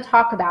what I'm going to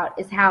talk about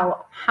is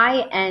how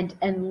high-end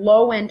and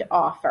low-end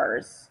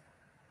offers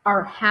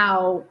are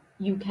how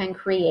you can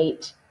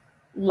create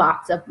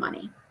lots of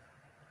money.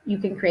 You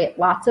can create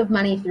lots of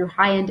money through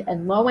high-end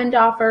and low-end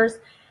offers.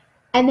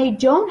 And they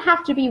don't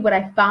have to be, what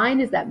I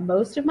find is that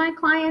most of my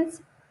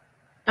clients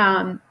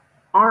aren't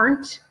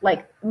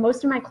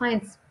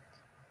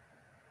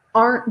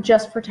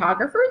just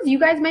photographers. You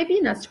guys might be,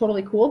 and that's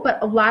totally cool,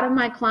 but a lot of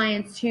my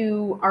clients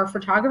who are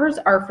photographers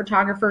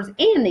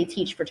and they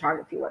teach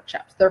photography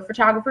workshops. They're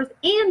photographers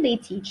and they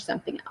teach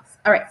something else.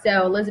 All right,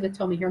 so Elizabeth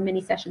told me her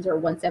mini sessions are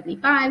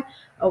 $175.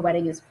 A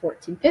wedding is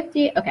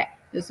 $1,450. Okay,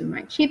 those are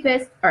my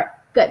cheapest. All right,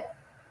 good.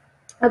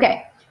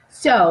 Okay,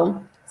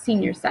 so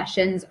senior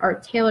sessions are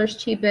Taylor's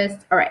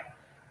cheapest. All right,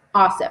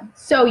 awesome.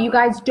 So you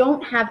guys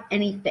don't have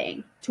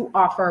anything to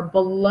offer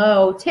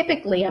below,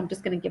 typically, I'm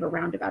just going to give a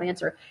roundabout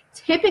answer,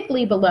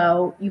 typically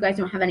below, you guys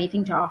don't have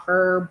anything to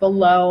offer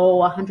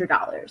below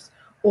 $100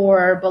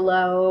 or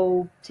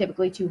below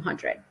typically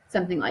 $200,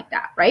 something like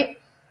that,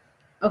 right?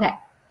 Okay,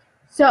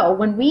 so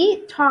when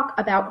we talk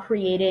about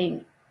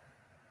creating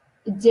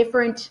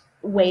different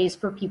ways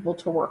for people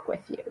to work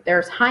with you,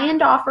 there's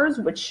high-end offers,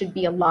 which should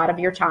be a lot of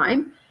your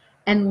time,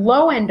 and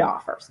low-end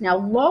offers. Now,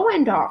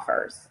 low-end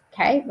offers,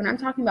 okay, when I'm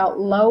talking about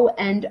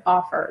low-end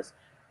offers,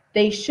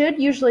 they should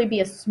usually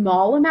be a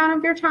small amount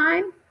of your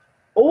time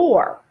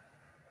or,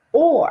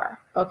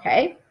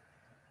 okay,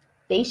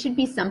 they should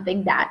be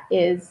something that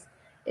is,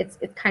 it's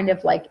kind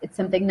of like, it's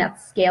something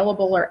that's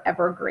scalable or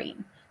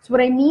evergreen. So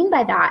what I mean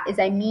by that is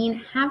I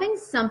mean having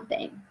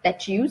something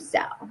that you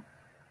sell,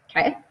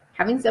 okay,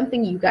 having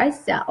something you guys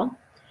sell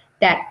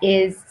that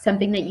is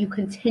something that you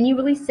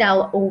continually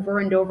sell over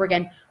and over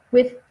again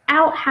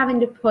without having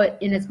to put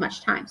in as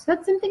much time. So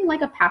that's something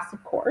like a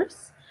passive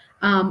course,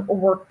 a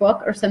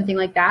workbook or something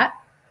like that.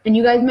 And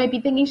you guys might be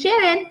thinking,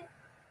 Shannon,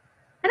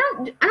 I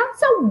don't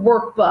sell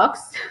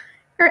workbooks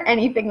or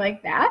anything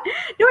like that.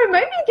 No, I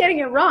might be getting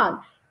it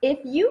wrong. If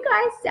you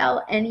guys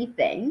sell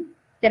anything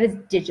that is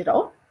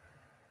digital,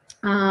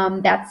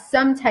 that's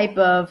some type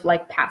of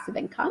like passive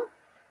income,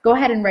 go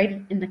ahead and write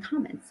it in the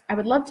comments. I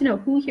would love to know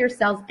who here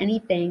sells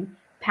anything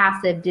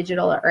passive,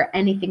 digital, or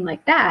anything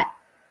like that.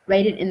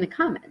 Write it in the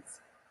comments.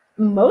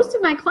 Most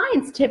of my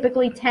clients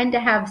typically tend to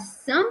have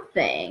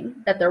something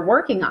that they're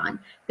working on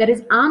that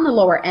is on the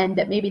lower end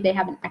that maybe they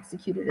haven't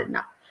executed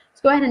enough.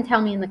 So go ahead and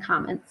tell me in the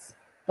comments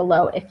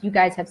below if you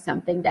guys have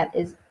something that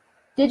is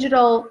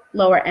digital,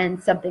 lower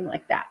end, something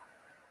like that.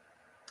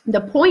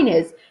 The point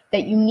is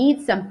that you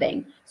need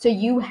something so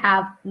you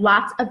have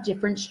lots of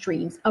different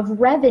streams of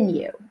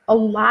revenue. A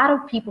lot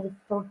of people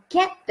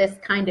forget this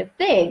kind of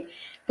thing.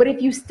 But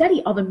if you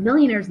study all the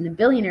millionaires and the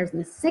billionaires and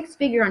the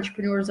six-figure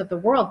entrepreneurs of the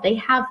world, they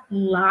have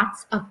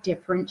lots of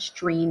different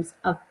streams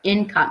of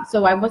income.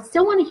 So I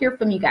still want to hear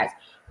from you guys.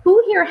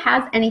 Who here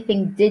has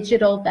anything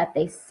digital that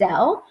they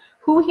sell?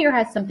 Who here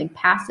has something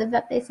passive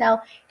that they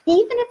sell?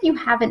 Even if you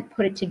haven't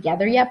put it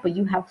together yet, but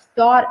you have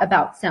thought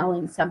about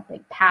selling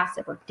something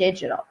passive or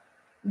digital,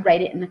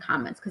 write it in the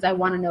comments because I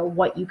want to know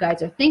what you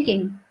guys are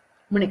thinking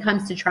when it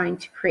comes to trying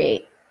to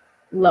create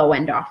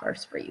low-end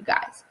offers for you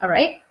guys, all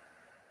right?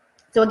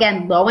 So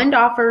again, low-end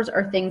offers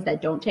are things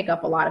that don't take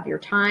up a lot of your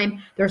time.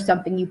 There's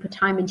something you put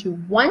time into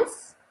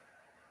once,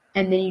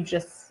 and then you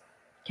just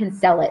can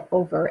sell it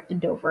over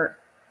and over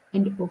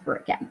and over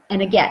again.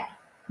 And again,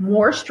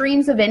 more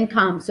streams of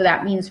income. So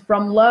that means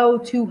from low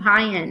to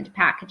high-end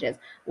packages,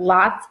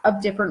 lots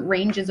of different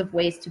ranges of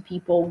ways to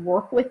people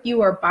work with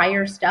you or buy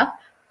your stuff,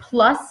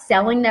 plus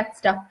selling that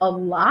stuff a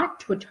lot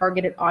to a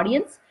targeted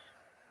audience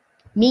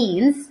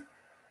means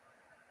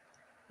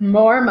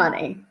more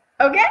money.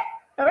 Okay?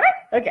 All right.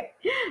 Okay.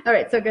 All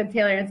right. So good,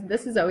 Taylor. And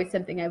this is always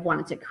something I've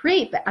wanted to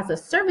create, but as a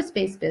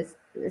service-based business,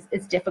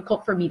 it's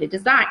difficult for me to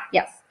design.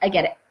 Yes, I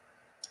get it.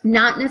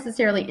 Not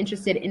necessarily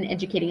interested in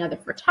educating other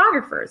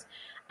photographers.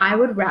 I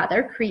would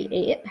rather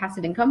create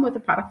passive income with a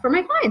product for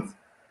my clients.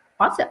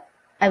 Awesome.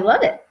 I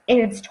love it. And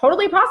it's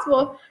totally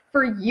possible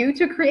for you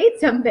to create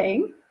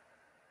something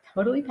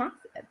totally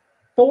passive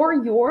for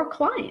your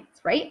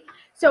clients, right?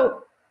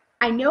 So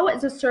I know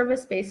as a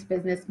service-based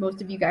business,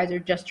 most of you guys are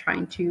just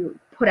trying to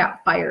put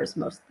out fires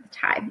most of the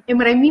time. And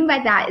what I mean by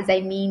that is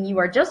I mean you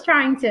are just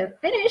trying to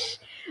finish,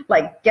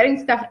 like getting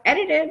stuff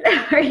edited,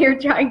 or you're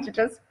trying to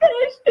just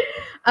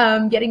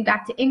finish getting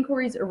back to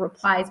inquiries or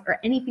replies or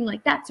anything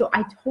like that. So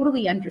I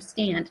totally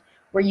understand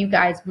where you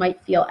guys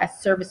might feel as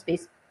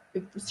service-based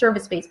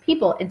service-based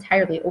people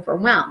entirely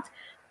overwhelmed.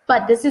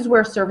 But this is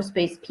where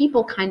service-based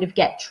people kind of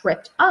get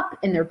tripped up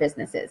in their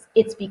businesses.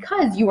 It's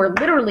because you are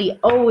literally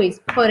always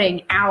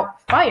putting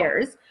out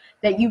fires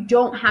that you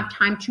don't have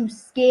time to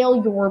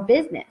scale your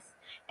business.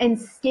 And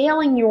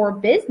scaling your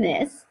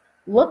business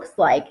looks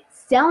like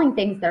selling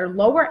things that are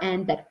lower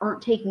end that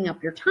aren't taking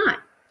up your time,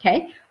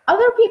 okay?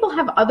 Other people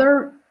have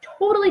other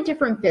totally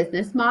different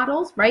business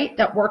models, right,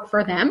 that work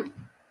for them.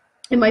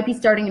 It might be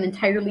starting an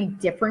entirely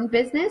different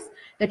business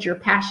that you're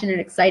passionate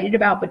and excited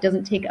about but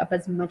doesn't take up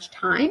as much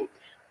time.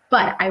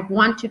 But I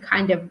want to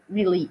kind of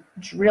really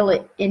drill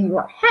it in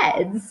your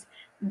heads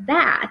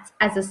that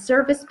as a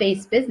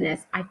service-based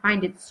business, I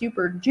find it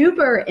super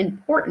duper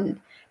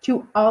important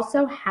to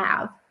also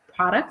have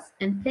products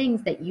and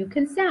things that you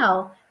can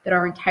sell that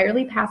are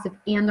entirely passive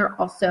and they're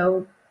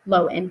also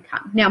low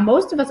income. Now,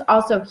 most of us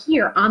also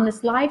here on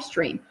this live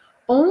stream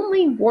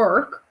only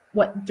work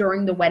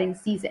during the wedding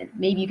season.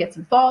 Maybe you get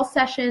some fall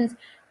sessions,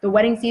 the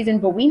wedding season,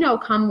 but we know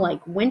come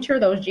like winter,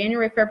 those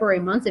January, February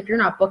months, if you're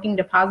not booking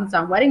deposits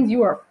on weddings,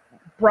 you are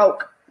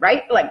broke,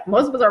 right? Like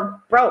most of us are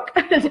broke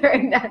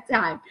during that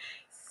time.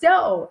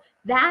 So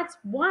that's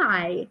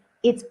why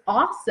it's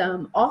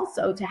awesome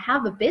also to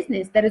have a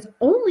business that is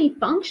only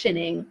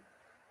functioning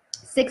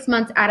 6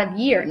 months out of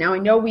the year. Now I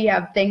know we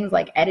have things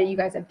like edit, you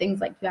guys have things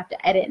like you have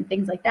to edit and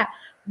things like that,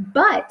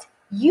 but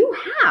you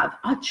have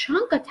a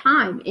chunk of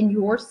time in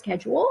your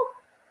schedule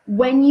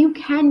when you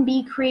can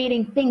be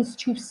creating things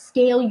to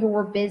scale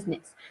your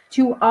business,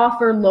 to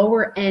offer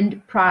lower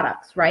end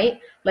products, right?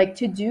 Like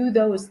to do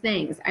those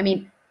things. I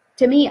mean,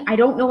 to me, I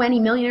don't know any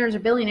millionaires or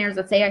billionaires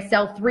that say I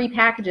sell 3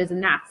 packages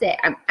and that's it.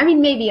 I mean,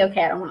 maybe,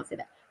 okay, I don't want to say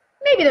that.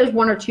 Maybe there's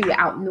 1 or 2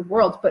 out in the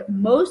world, but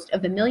most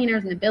of the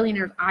millionaires and the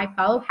billionaires I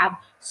follow have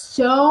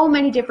so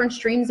many different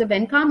streams of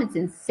income. It's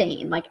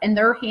insane. Like, and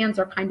their hands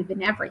are kind of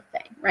in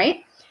everything,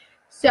 right?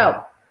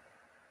 So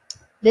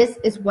this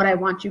is what I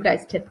want you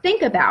guys to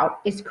think about,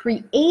 is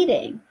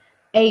creating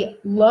a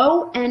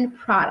low-end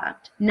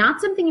product, not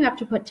something you have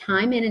to put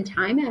time in and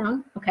time out,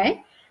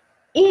 okay?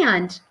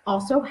 And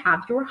also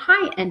have your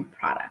high-end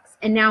products.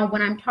 And now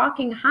when I'm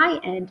talking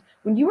high-end,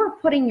 when you are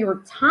putting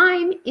your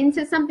time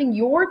into something,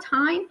 your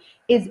time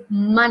is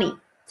money.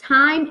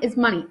 Time is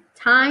money.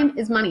 Time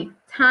is money.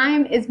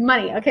 Time is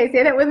money. Okay,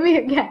 say that with me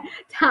again.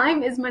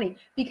 Time is money.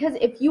 Because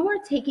if you are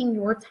taking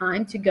your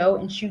time to go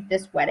and shoot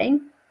this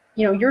wedding,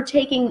 you know, you're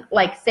taking,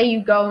 like, say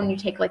you go and you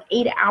take like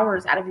 8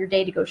 hours out of your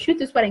day to go shoot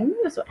this wedding, you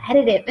also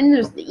edit it, then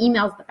there's the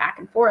emails, the back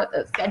and forth,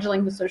 the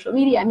scheduling, the social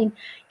media. I mean,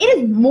 it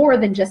is more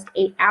than just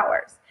 8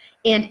 hours.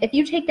 And if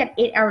you take that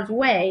 8 hours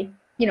away,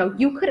 you know,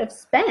 you could have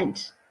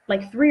spent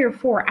like 3 or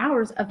 4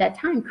 hours of that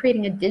time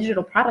creating a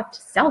digital product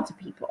to sell to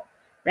people,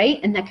 right?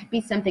 And that could be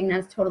something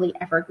that's totally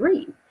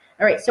evergreen.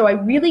 All right, so I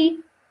really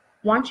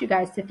want you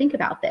guys to think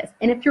about this.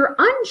 And if you're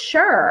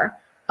unsure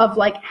of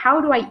like,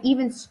 how do I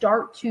even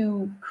start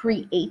to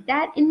create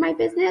that in my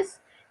business?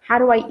 How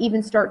do I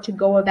even start to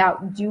go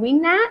about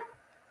doing that?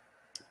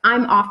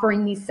 I'm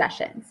offering these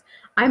sessions.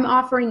 I'm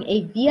offering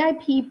a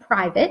VIP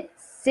private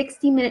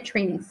 60-minute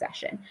training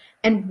session.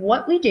 And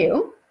what we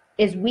do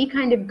is we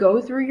kind of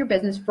go through your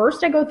business.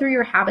 First, I go through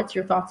your habits,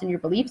 your thoughts, and your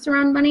beliefs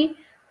around money.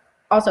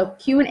 Also,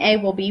 Q&A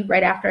will be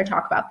right after I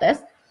talk about this.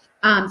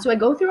 So I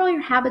go through all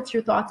your habits,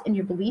 your thoughts, and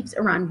your beliefs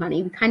around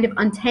money. We kind of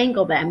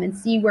untangle them and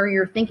see where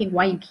you're thinking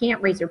why you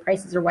can't raise your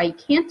prices or why you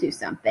can't do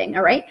something,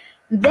 all right?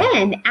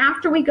 Then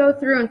after we go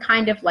through and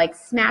kind of like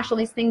smash all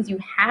these things you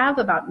have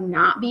about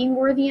not being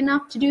worthy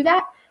enough to do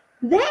that,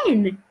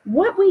 then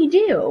what we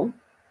do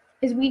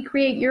is we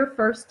create your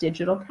first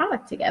digital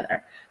product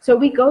together. So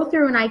we go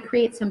through and I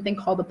create something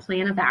called a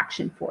plan of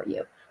action for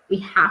you. We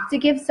have to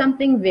give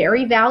something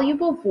very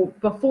valuable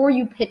before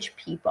you pitch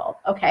people,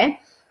 okay?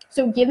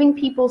 So giving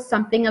people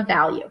something of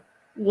value,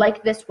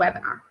 like this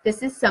webinar.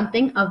 This is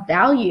something of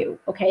value,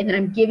 okay, that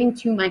I'm giving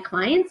to my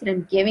clients and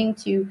I'm giving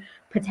to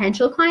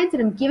potential clients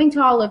and I'm giving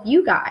to all of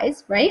you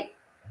guys, right?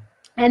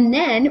 And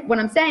then what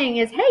I'm saying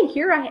is, hey,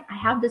 here I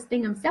have this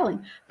thing I'm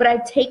selling, but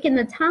I've taken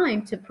the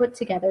time to put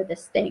together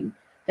this thing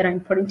that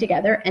I'm putting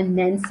together and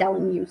then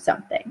selling you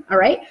something, all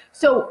right?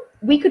 So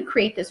we could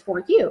create this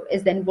for you,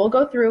 is then we'll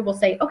go through, we'll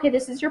say, okay,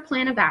 this is your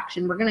plan of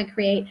action. We're gonna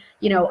create,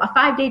 you know, a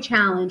 5-day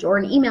challenge or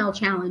an email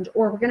challenge,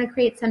 or we're gonna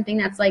create something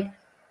that's like,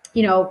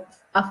 you know,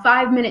 a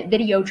 5-minute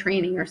video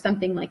training or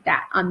something like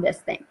that on this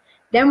thing.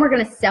 Then we're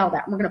gonna sell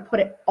that. We're gonna put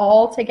it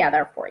all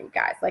together for you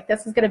guys. Like,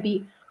 this is gonna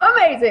be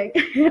amazing.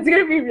 It's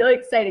gonna be really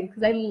exciting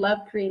because I love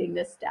creating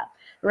this stuff,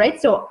 right?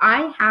 So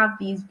I have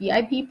these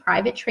VIP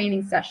private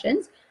training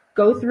sessions.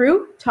 Go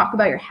through, talk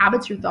about your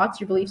habits, your thoughts,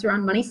 your beliefs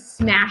around money,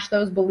 smash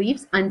those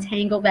beliefs,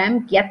 untangle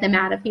them, get them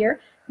out of here.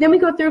 Then we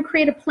go through,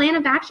 create a plan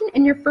of action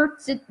and your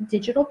first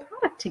digital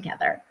product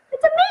together.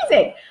 It's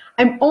amazing.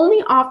 I'm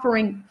only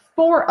offering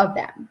 4 of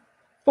them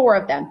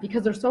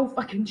because they're so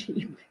fucking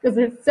cheap, because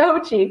they're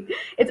so cheap.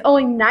 It's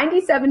only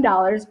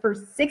 $97 for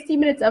 60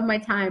 minutes of my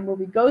time where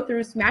we go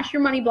through, smash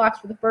your money blocks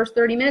for the first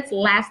 30 minutes.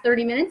 Last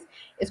 30 minutes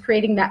is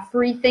creating that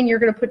free thing you're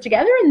going to put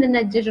together and then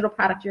that digital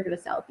product you're going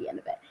to sell at the end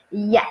of it.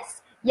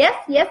 Yes. Yes,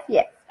 yes,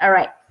 yes. All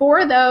right,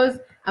 4 of those.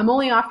 I'm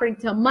only offering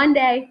till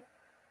Monday.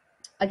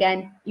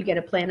 Again, you get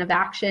a plan of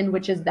action,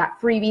 which is that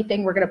freebie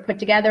thing we're going to put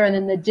together, and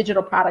then the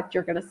digital product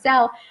you're going to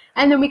sell.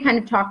 And then we kind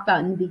of talk about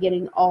in the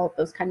beginning all of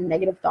those kind of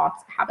negative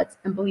thoughts, habits,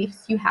 and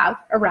beliefs you have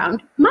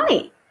around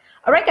money.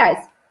 All right,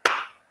 guys,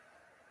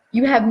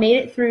 you have made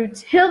it through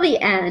till the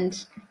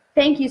end.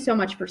 Thank you so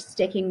much for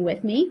sticking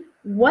with me.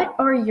 What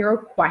are your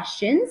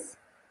questions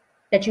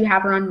that you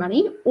have around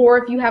money? Or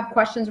if you have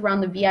questions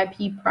around the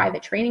VIP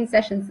private training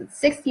sessions, it's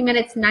 60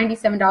 minutes,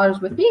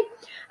 $97 with me,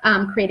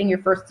 creating your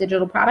first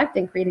digital product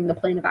and creating the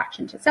plan of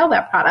action to sell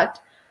that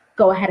product,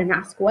 go ahead and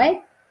ask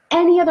away.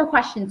 Any other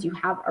questions you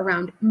have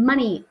around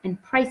money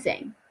and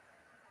pricing,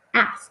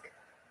 ask,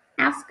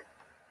 ask,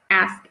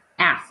 ask,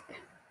 ask,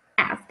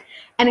 ask.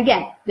 And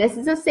again, this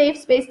is a safe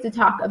space to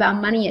talk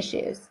about money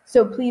issues.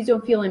 So please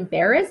don't feel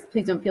embarrassed.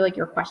 Please don't feel like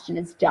your question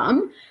is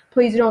dumb.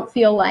 Please don't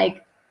feel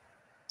like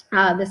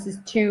this is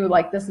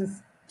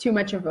too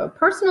much of a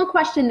personal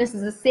question. This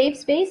is a safe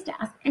space to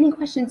ask any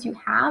questions you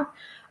have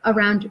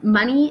around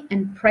money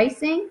and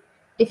pricing.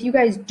 If you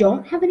guys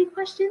don't have any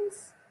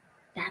questions,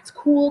 that's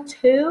cool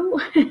too.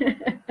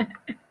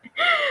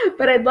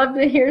 But I'd love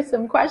to hear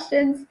some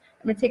questions.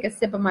 I'm gonna take a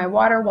sip of my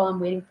water while I'm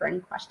waiting for any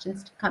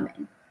questions to come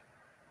in.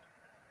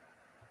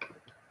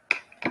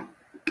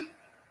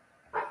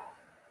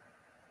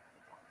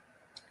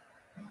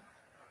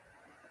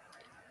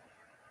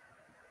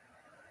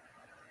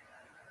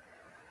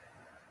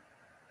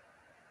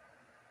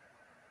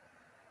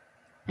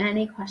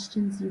 Any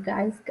questions you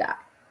guys got?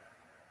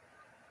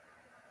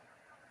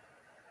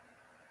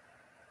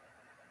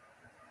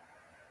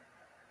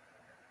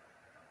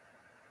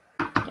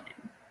 Okay.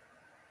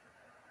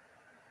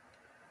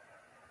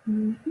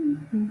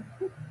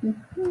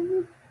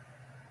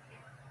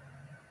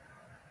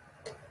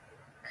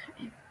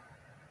 Okay.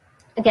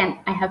 Again,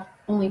 I have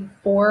only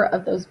 4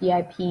 of those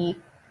VIP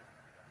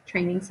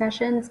training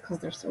sessions because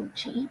they're so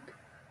cheap.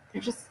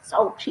 They're just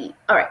so cheap.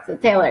 All right, so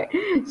Taylor,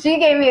 she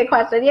gave me a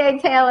question. Yay,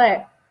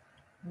 Taylor.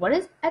 What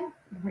is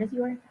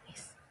your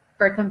advice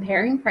for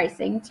comparing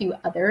pricing to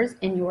others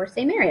in your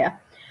same area?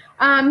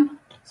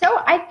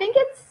 So I think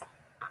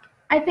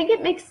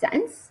it makes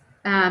sense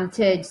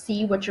to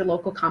see what your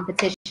local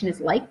competition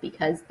is like,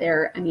 because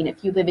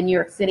if you live in New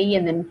York City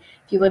and then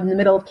if you live in the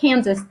middle of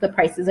Kansas, the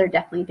prices are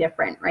definitely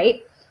different,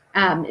 right?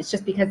 It's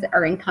just because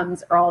our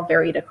incomes are all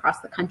varied across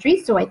the country.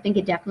 So I think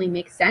it definitely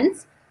makes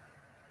sense.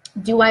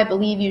 Do I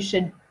believe you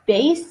should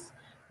base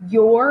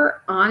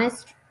your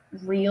honest,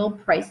 real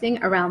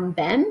pricing around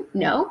them?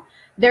 No.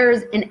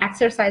 There's an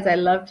exercise I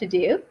love to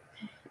do,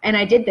 and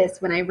I did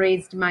this when I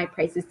raised my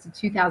prices to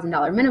 $2,000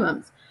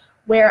 minimums,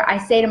 where I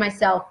say to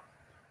myself,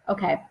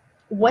 okay,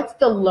 what's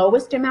the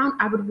lowest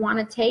amount I would want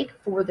to take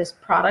for this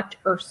product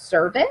or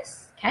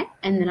service? Okay,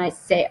 and then I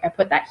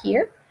put that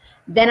here.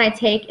 Then I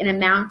take an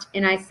amount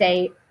and I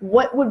say,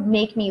 what would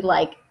make me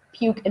like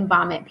puke and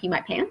vomit, pee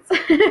my pants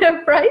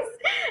price?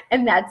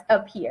 And that's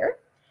up here.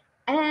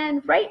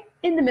 And right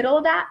in the middle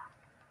of that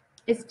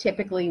is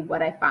typically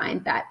what I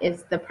find that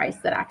is the price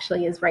that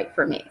actually is right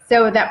for me.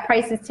 So that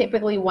price is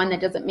typically one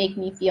that doesn't make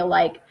me feel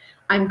like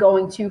I'm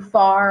going too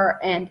far.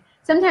 And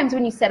sometimes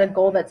when you set a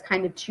goal that's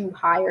kind of too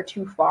high or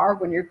too far,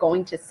 when you're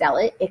going to sell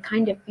it, it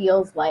kind of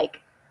feels like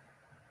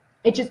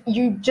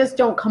you just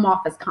don't come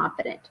off as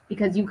confident,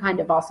 because you kind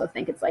of also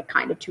think it's like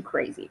kind of too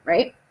crazy,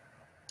 right?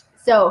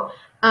 So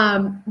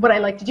what I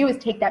like to do is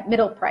take that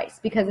middle price,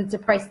 because it's a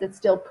price that's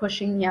still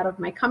pushing me out of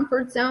my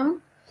comfort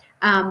zone.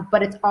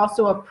 But it's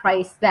also a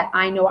price that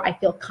I know I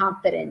feel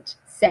confident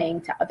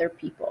saying to other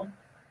people.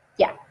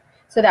 Yeah,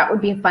 so that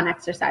would be a fun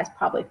exercise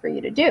probably for you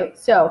to do.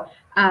 So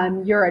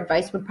your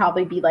advice would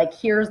probably be like,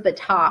 here's the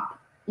top,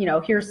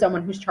 here's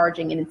someone who's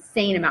charging an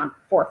insane amount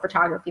for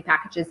photography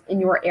packages in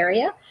your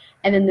area.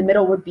 And then the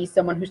middle would be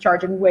someone who's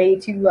charging way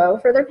too low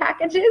for their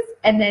packages.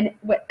 And then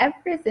whatever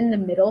is in the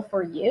middle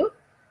for you,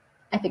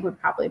 I think would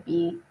probably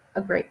be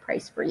a great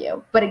price for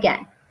you. But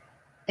again,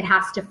 it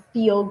has to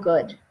feel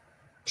good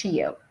to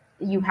you.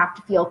 You have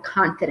to feel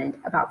confident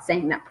about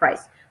saying that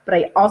price. But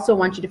I also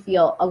want you to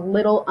feel a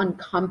little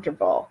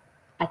uncomfortable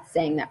at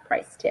saying that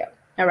price too.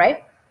 All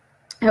right?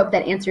 I hope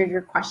that answered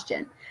your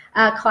question.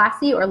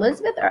 Classy or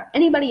Elizabeth or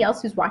anybody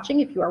else who's watching,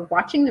 if you are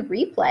watching the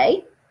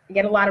replay, I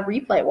get a lot of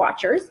replay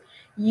watchers,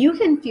 you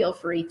can feel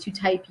free to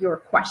type your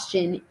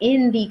question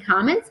in the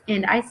comments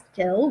and I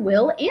still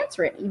will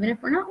answer it, even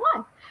if we're not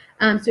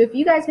live. So if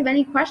you guys have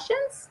any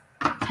questions,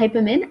 type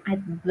them in.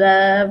 I'd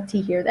love to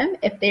hear them.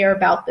 If they are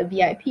about the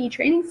VIP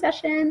training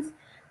sessions,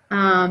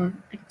 I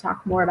can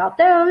talk more about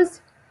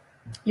those.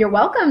 You're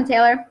welcome,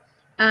 Taylor.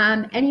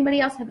 Anybody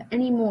else have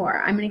any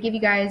more? I'm going to give you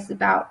guys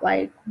about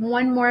like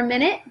 1 more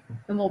minute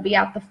and we'll be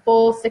at the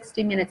full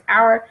 60 minutes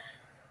hour.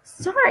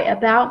 Sorry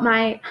about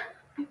I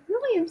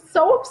really am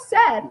so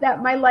upset that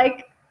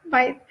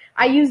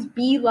I use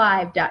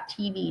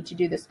BeLive.tv to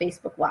do this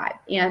Facebook Live,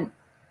 and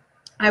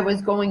I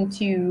was going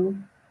to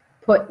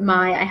put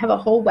I have a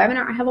whole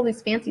webinar. I have all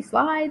these fancy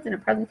slides and a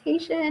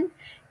presentation,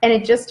 and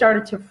it just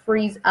started to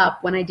freeze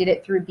up when I did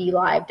it through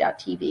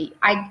BeLive.tv.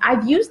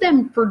 I've used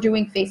them for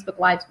doing Facebook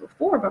Lives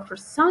before, but for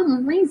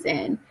some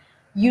reason,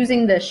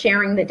 using the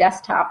sharing the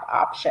desktop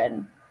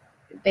option,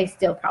 they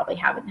still probably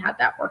haven't had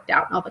that worked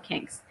out and all the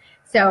kinks.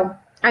 So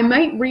I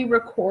might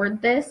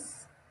re-record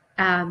this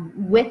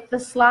with the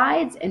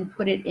slides and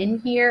put it in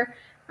here.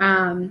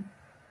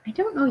 I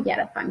don't know yet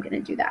if I'm going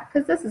to do that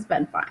because this has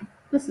been fine.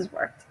 This has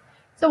worked.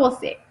 So we'll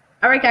see.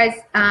 All right, guys,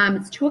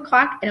 it's 2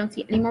 o'clock. I don't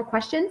see any more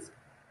questions.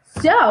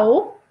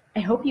 So I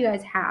hope you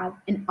guys have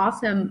an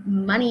awesome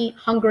money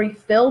hungry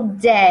filled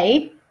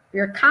day.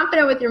 You're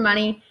confident with your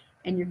money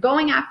and you're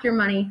going after your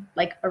money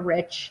like a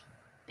rich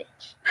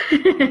bitch.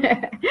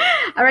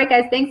 All right,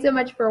 guys, thanks so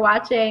much for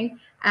watching.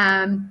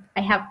 I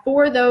have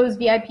 4 of those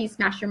VIP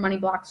Smash Your Money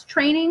Blocks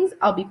trainings.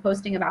 I'll be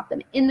posting about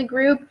them in the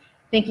group.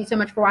 Thank you so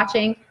much for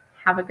watching.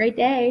 Have a great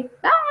day.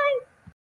 Bye.